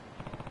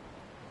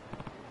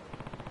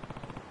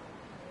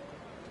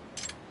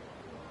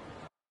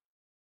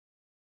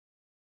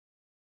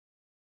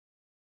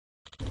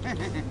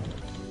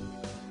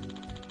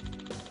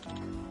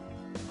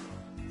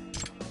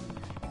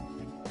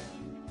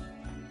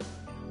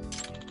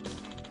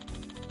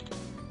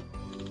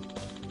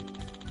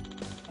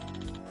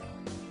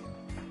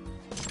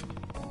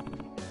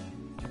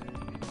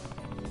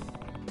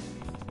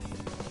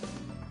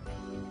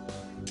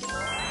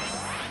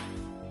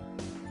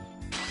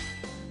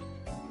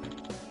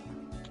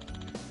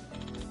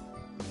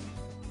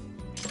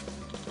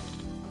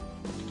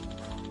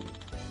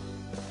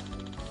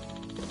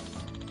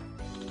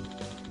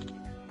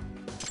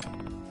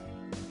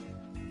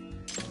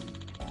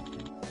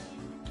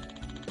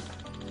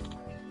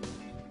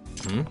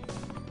 Hmm?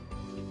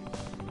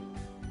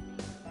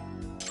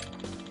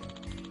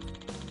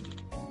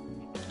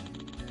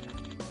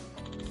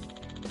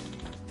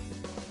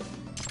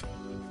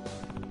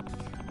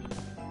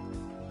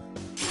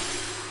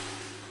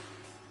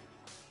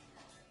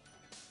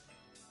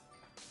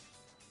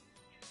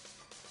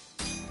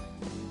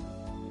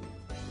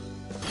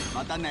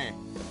 Mata ne.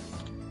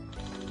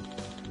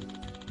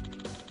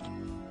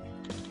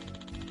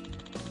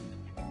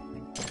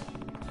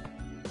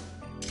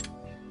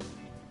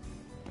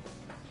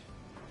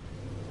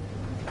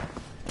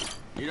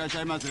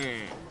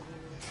 Irashaimase.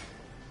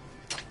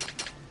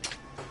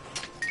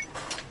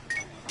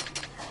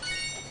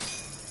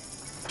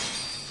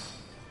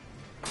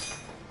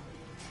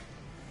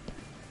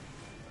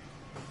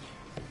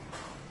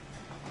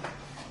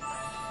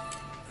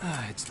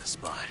 Ah, it's the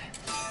spot.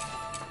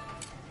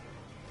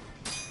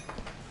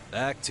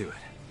 Back to it.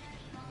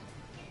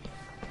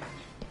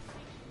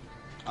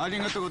 あり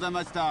がとうござい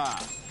まし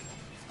た。